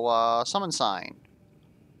yellow summon sign.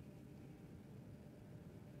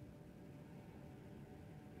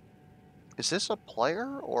 Is this a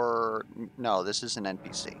player or... No, this is an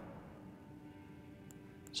NPC.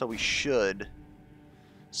 So we should...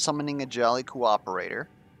 Summoning a jolly cooperator.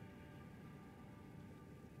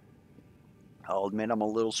 I'll admit I'm a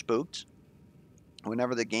little spooked.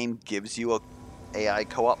 Whenever the game gives you a AI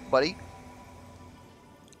co-op buddy,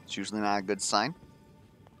 it's usually not a good sign.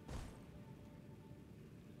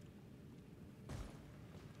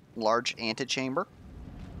 Large antechamber.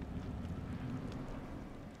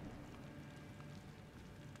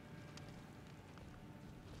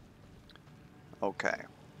 Okay.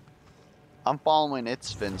 I'm following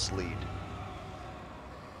its Vince lead.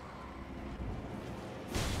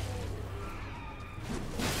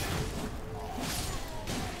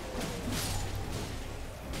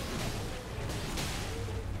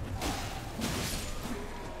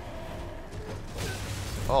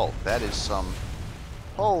 Oh, that is some...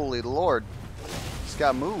 Holy Lord. He's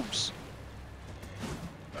got moves.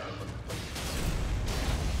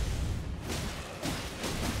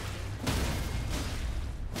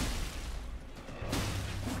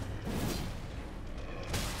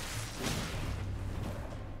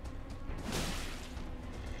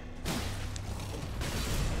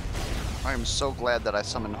 I am so glad that I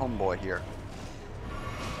summoned Homeboy here.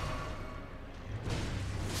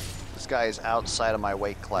 This guy is outside of my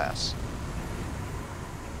weight class.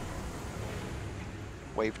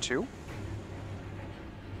 Wave 2?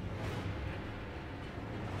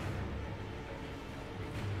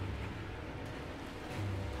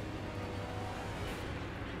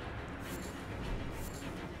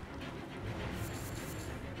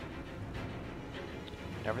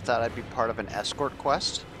 Never thought I'd be part of an escort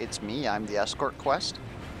quest. It's me, I'm the escort quest.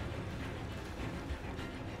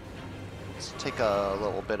 Let's take a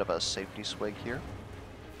little bit of a safety swig here.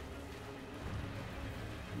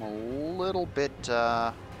 I'm a little bit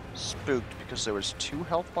spooked because there was 2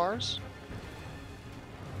 health bars.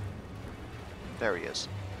 There he is.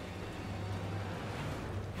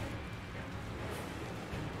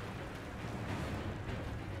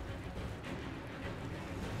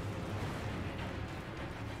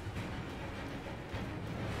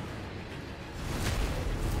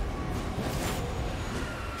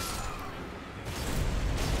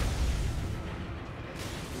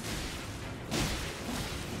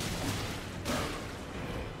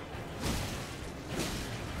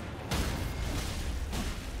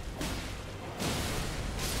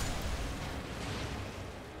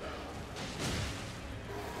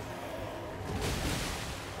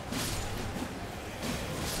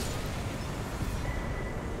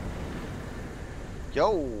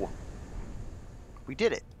 Yo! We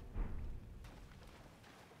did it.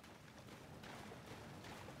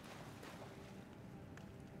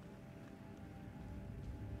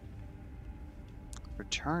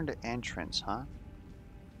 Return to entrance, huh?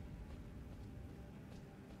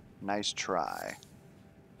 Nice try.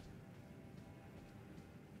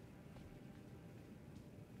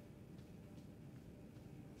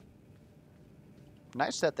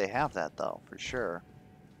 Nice that they have that, though, for sure.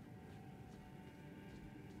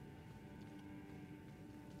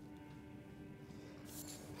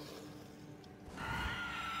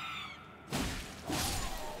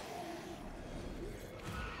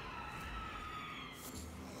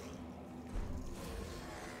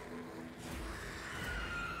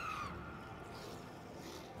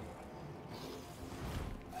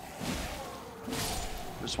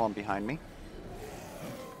 There's one behind me.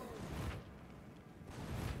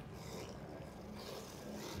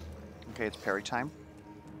 Okay, it's parry time.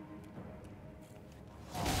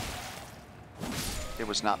 It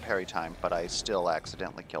was not parry time, but I still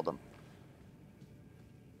accidentally killed him.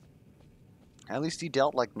 At least he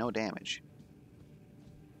dealt like no damage.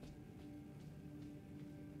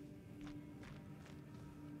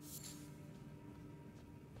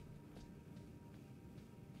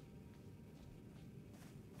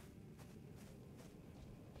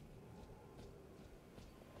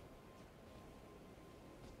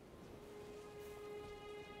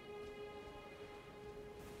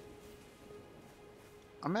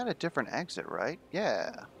 I'm at a different exit, right?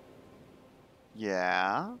 Yeah.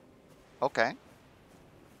 Yeah. Okay.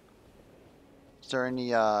 Is there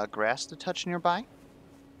any grass to touch nearby?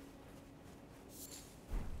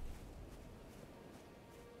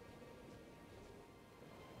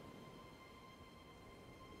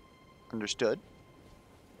 Understood.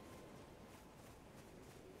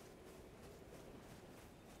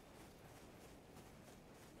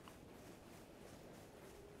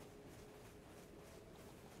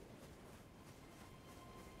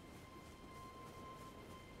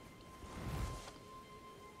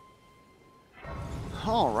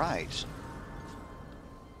 All right.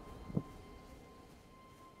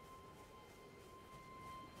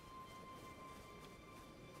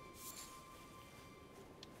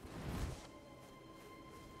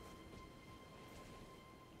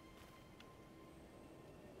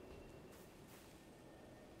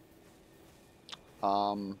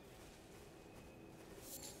 Um,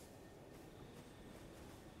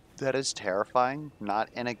 that is terrifying, not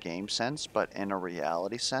in a game sense, but in a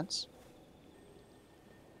reality sense.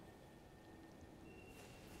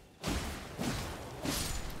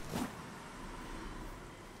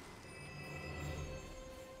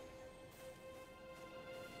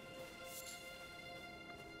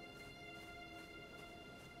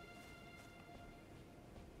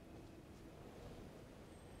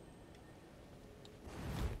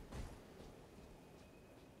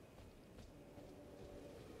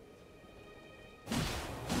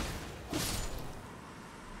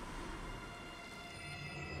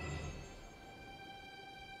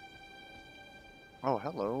 Oh,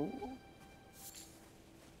 hello.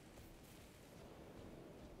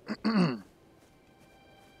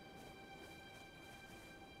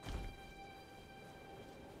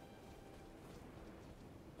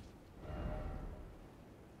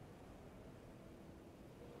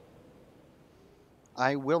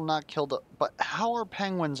 I will not kill the... But how are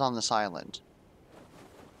penguins on this island?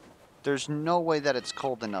 There's no way that it's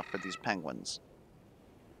cold enough for these penguins.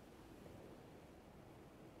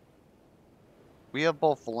 We have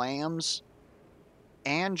both lambs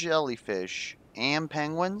and jellyfish and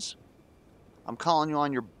penguins. I'm calling you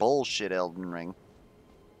on your bullshit, Elden Ring.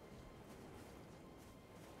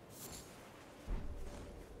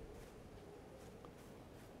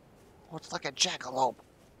 Oh, it's like a jackalope.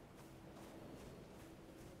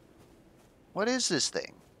 What is this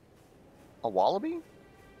thing? A wallaby?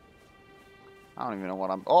 I don't even know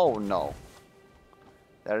what I'm... Oh, no.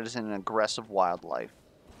 That is an aggressive wildlife.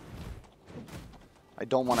 I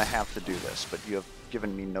don't want to have to do this, but you have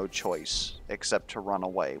given me no choice except to run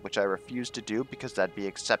away, which I refuse to do because that'd be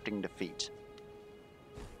accepting defeat.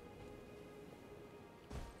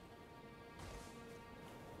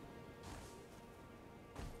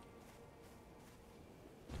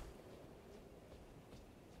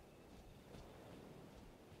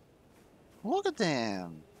 Look at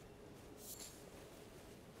them!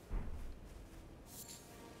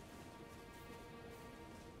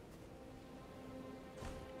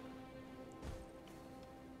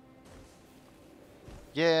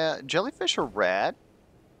 Yeah, jellyfish are rad,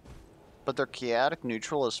 but they're chaotic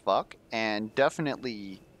neutral as fuck, and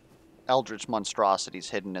definitely eldritch monstrosities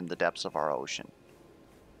hidden in the depths of our ocean.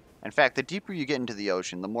 In fact, the deeper you get into the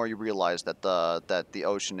ocean, the more you realize that the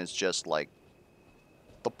ocean is just like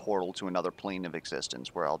the portal to another plane of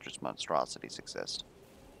existence where eldritch monstrosities exist.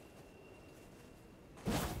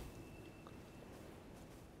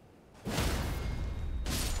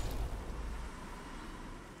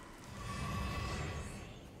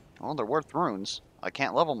 Well, they're worth runes. I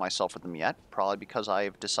can't level myself with them yet, probably because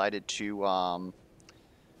I've decided to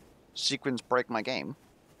sequence break my game.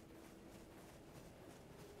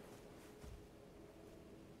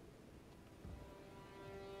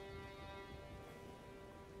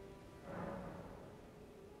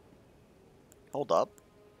 Hold up.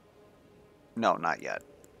 No, not yet.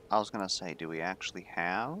 I was gonna say, do we actually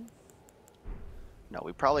have... No,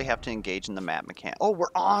 we probably have to engage in the map mechanic. Oh, we're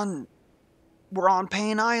on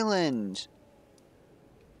Pain Island!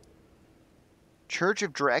 Church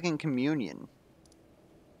of Dragon Communion.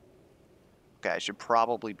 Okay, I should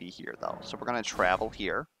probably be here, though. So we're gonna travel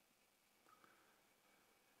here.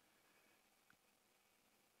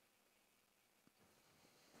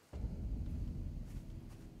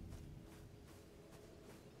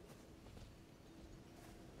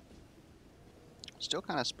 Still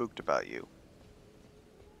kind of spooked about you.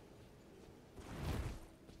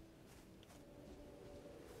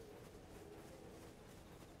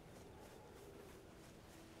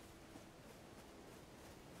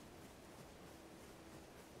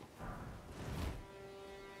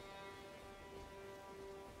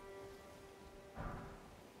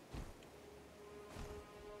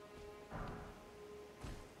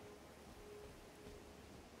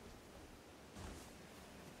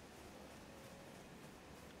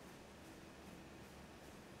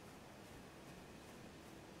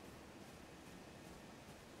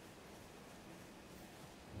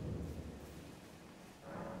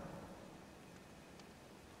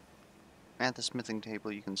 At the smithing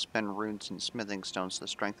table, you can spend runes and smithing stones to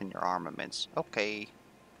strengthen your armaments. Okay.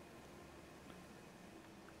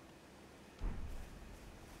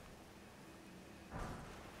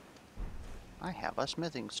 I have a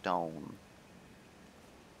smithing stone.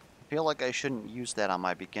 I feel like I shouldn't use that on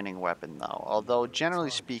my beginning weapon, though. Although, generally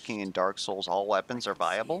speaking, in Dark Souls, all weapons are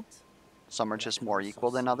viable. Some are just more equal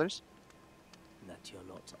than others. That you're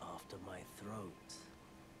not after my throat.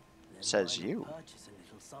 Then Says why not you. purchase a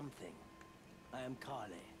little something? I am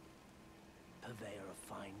Kale, purveyor of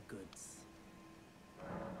fine goods.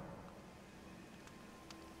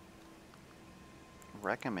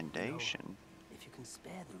 Recommendation. If you can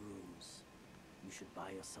spare the rooms, you should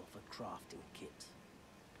buy yourself a crafting kit.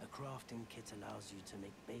 A crafting kit allows you to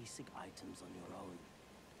make basic items on your own.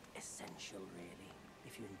 Essential, really,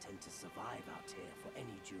 if you intend to survive out here for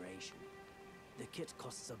any duration. The kit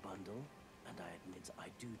costs a bundle, and I admit I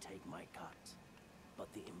do take my cut.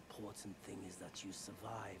 But the important thing is that you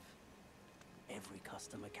survive. Every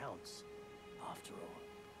customer counts, after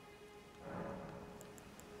all.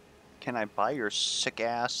 Can I buy your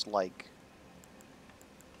sick-ass, like,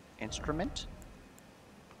 instrument?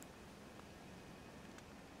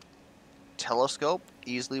 Telescope,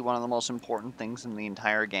 easily one of the most important things in the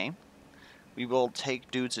entire game. We will take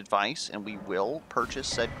dude's advice, and we will purchase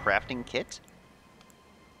said crafting kit.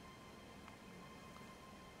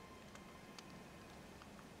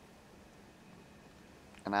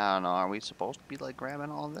 And I don't know, are we supposed to be, like, grabbing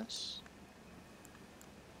all this?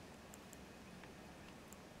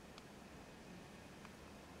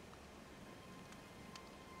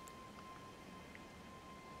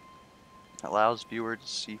 Allows viewer to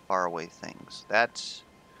see faraway things. That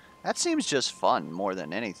seems just fun more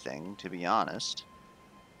than anything, to be honest.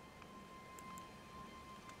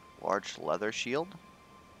 Large leather shield.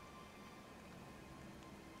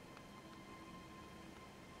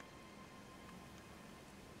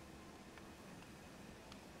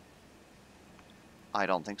 I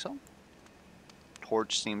don't think so.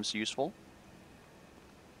 Torch seems useful.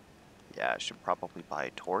 Yeah, I should probably buy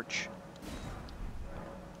a torch.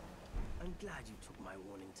 I'm glad you took my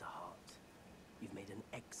warning to heart. You've made an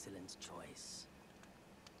excellent choice.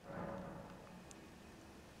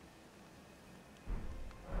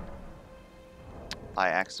 I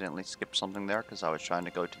accidentally skipped something there because I was trying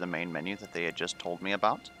to go to the main menu that they had just told me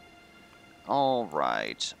about.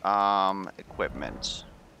 Alright, equipment.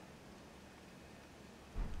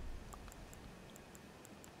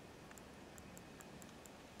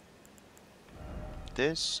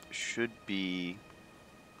 This should be...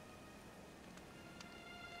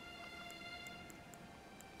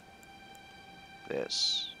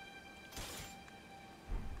 this.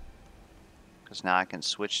 Because now I can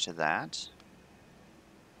switch to that.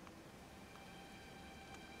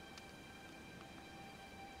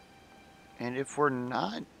 And if we're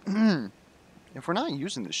not... if we're not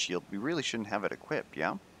using the shield, we really shouldn't have it equipped,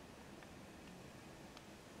 yeah?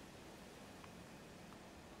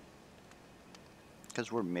 Because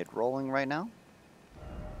we're mid-rolling right now?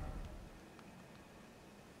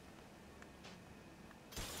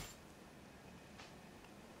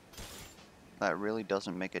 That really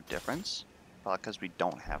doesn't make a difference, because we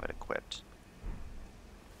don't have it equipped.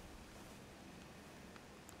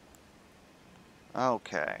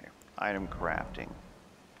 Okay, item crafting.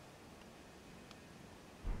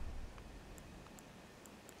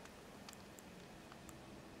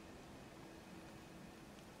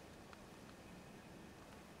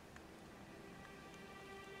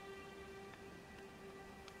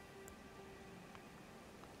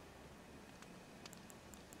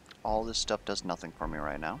 All this stuff does nothing for me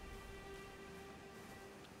right now.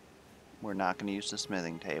 We're not going to use the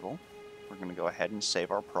smithing table. We're going to go ahead and save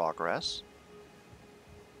our progress.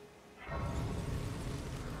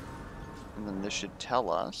 And then this should tell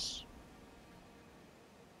us...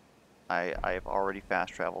 I've already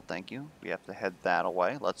fast traveled, thank you. We have to head that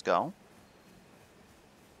away. Let's go.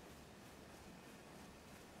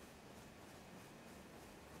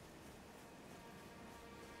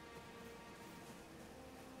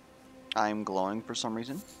 I'm glowing for some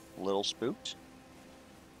reason. A little spooked.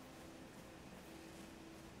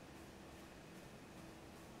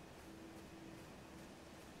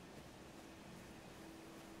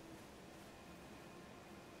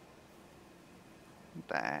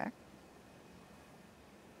 Back.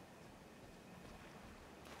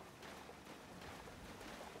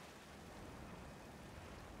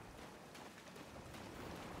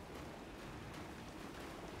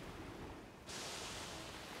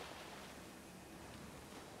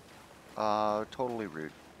 Totally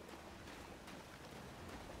rude.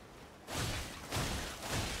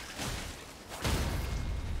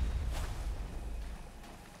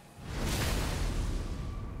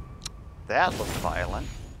 That looked violent.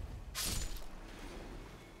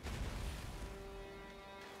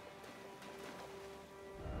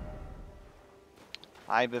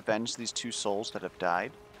 I've avenged these 2 souls that have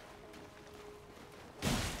died.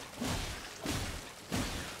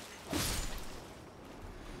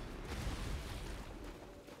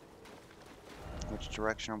 Which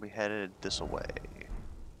direction are we headed? This way.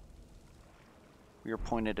 We are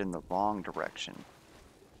pointed in the wrong direction.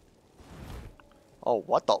 Oh,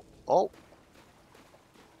 what the? Oh!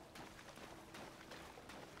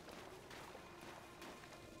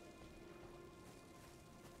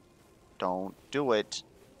 Don't do it.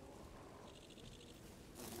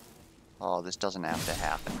 Oh, this doesn't have to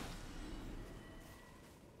happen.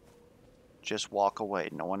 Just walk away.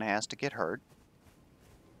 No one has to get hurt.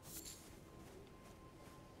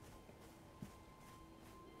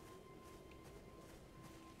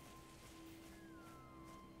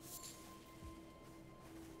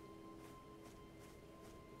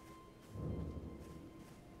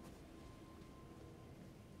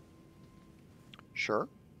 Sure.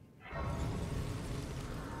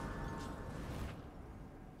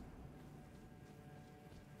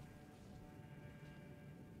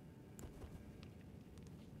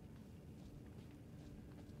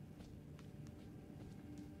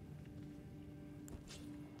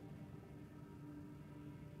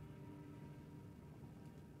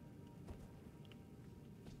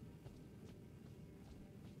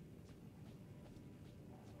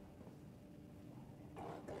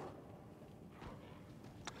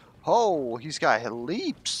 Oh, he's got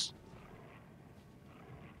leaps.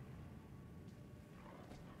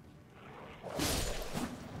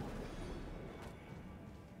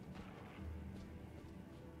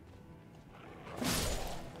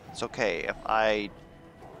 It's okay if I...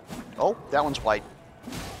 Oh, that one's white.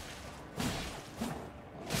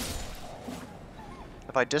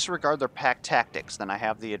 If I disregard their pack tactics, then I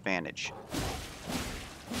have the advantage.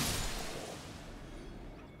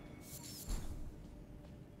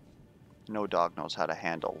 No dog knows how to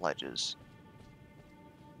handle ledges.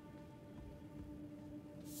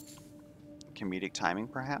 Comedic timing,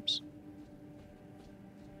 perhaps?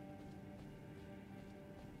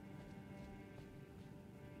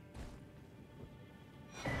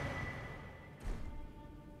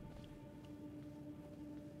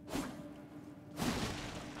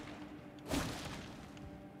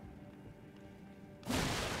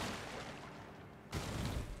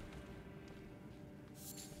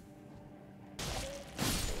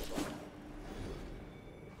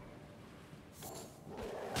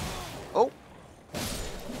 Oh!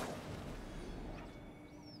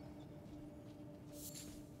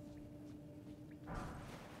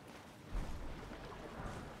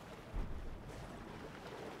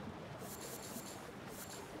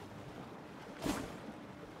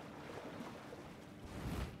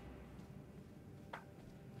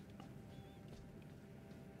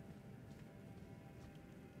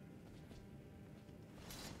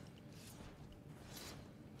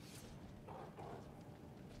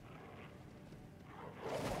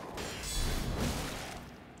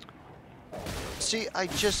 See, I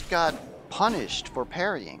just got punished for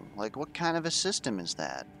parrying. Like, what kind of a system is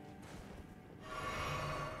that?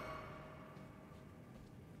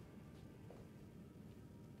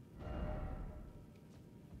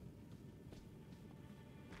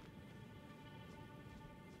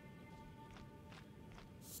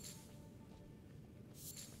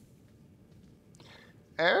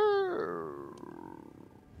 Oh.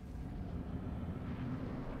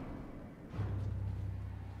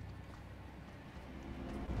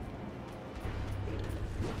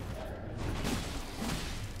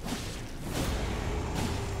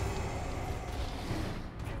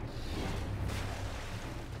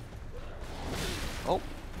 Oh.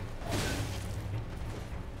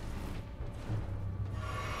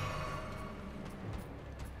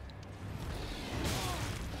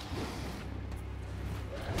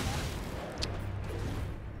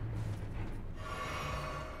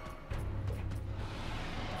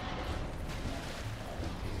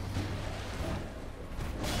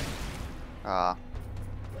 Ah.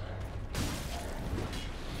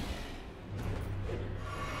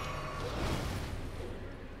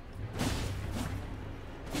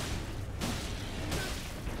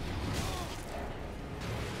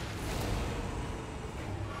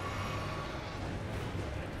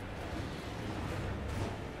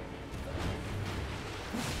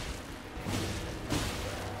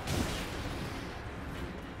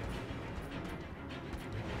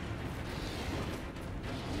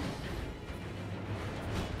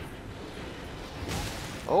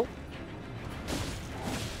 Oh.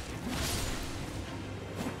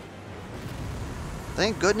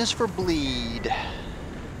 Thank goodness for bleed.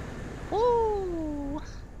 Woo!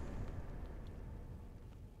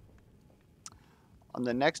 On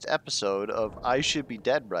the next episode of I Should Be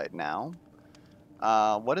Dead Right Now,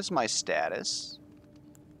 what is my status?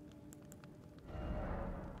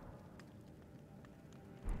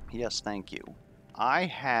 Yes, thank you. I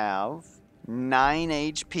have 9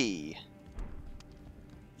 HP.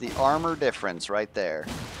 The armor difference right there.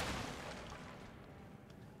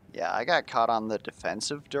 Yeah, I got caught on the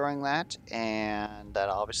defensive during that, and that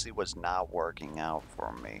obviously was not working out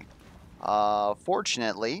for me.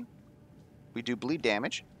 Fortunately, we do bleed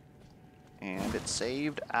damage, and it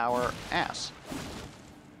saved our ass.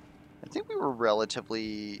 I think we were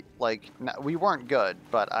relatively, like, we weren't good,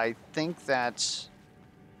 but I think that,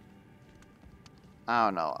 I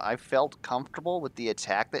don't know, I felt comfortable with the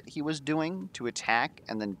attack that he was doing to attack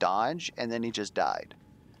and then dodge, and then he just died.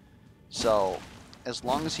 So, as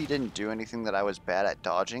long as he didn't do anything that I was bad at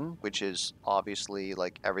dodging, which is obviously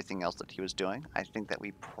like everything else that he was doing, I think that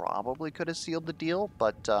we probably could have sealed the deal,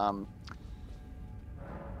 but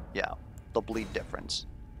yeah, the bleed difference.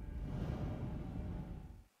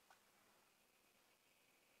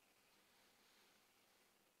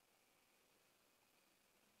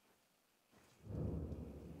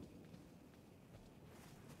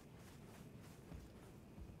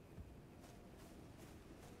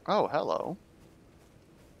 Oh, hello.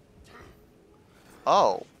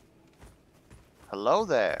 Oh. Hello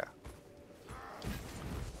there.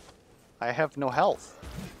 I have no health.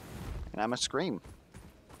 And I'm a scream.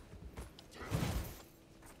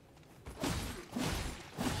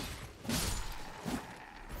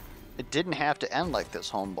 It didn't have to end like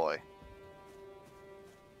this, homeboy.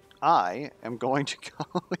 I am going to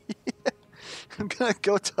go... I'm gonna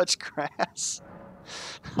go touch grass.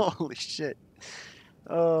 Holy shit.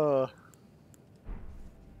 Oh...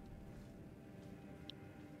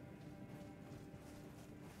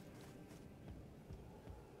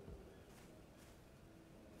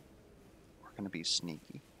 Gonna be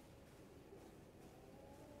sneaky.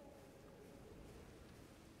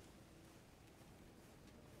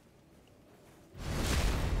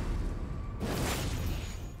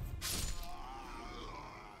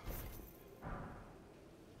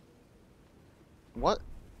 What?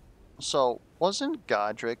 So, wasn't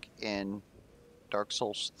Godric in Dark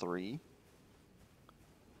Souls 3?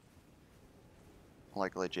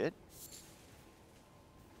 Like, legit?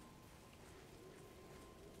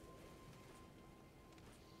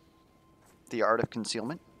 The Art of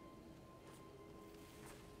Concealment?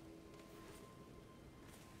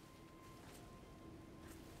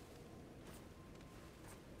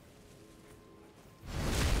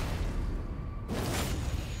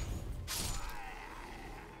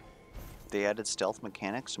 They added stealth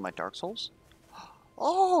mechanics to my Dark Souls?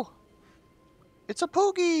 Oh! It's a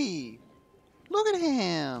Poogie! Look at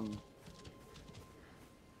him!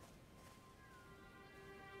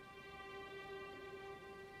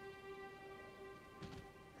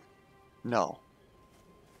 No.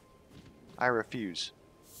 I refuse.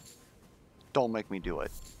 Don't make me do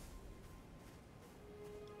it.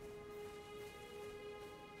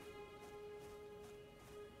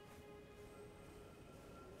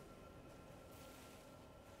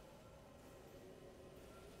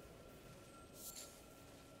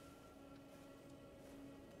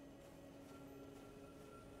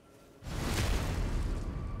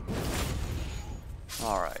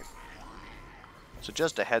 Alright. So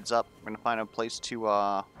just a heads up, we're going to find a place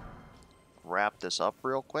to wrap this up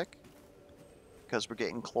real quick. Because we're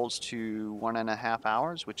getting close to 1.5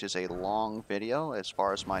 hours, which is a long video as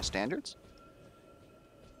far as my standards.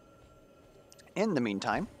 In the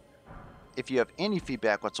meantime, if you have any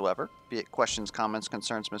feedback whatsoever, be it questions, comments,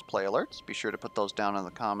 concerns, misplay alerts, be sure to put those down in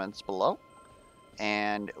the comments below.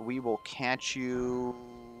 And we will catch you...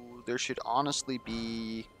 There should honestly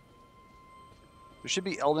be... There should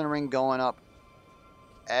be Elden Ring going up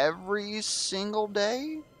every single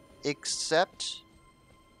day, except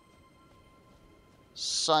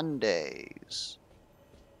Sundays.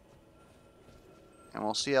 And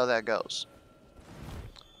we'll see how that goes.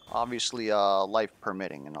 Obviously, life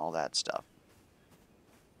permitting and all that stuff.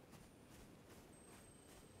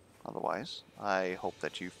 Otherwise, I hope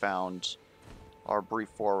that you found our brief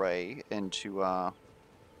foray into, well,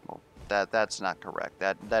 that's not correct.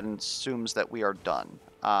 That assumes that we are done.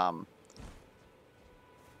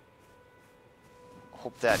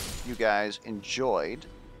 Hope that you guys enjoyed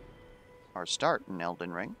our start in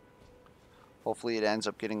Elden Ring. Hopefully it ends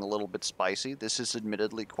up getting a little bit spicy. This is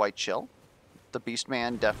admittedly quite chill. The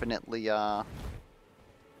Beastman definitely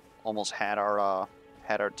almost had our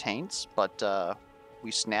taints, but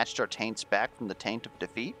We snatched our taints back from the taint of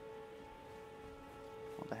defeat.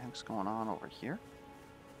 What the heck's going on over here?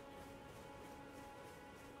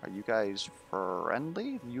 Are you guys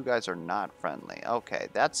friendly? You guys are not friendly. Okay,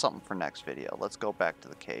 that's something for next video. Let's go back to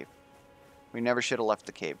the cave. We never should have left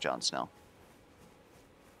the cave, Jon Snow.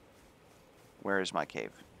 Where is my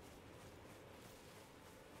cave?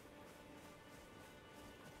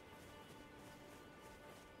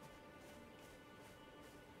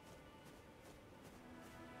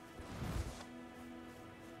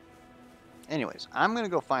 Anyways, I'm going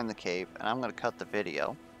to go find the cave, and I'm going to cut the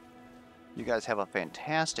video. You guys have a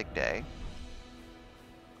fantastic day.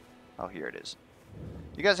 Oh, here it is.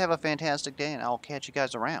 You guys have a fantastic day, and I'll catch you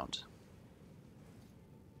guys around.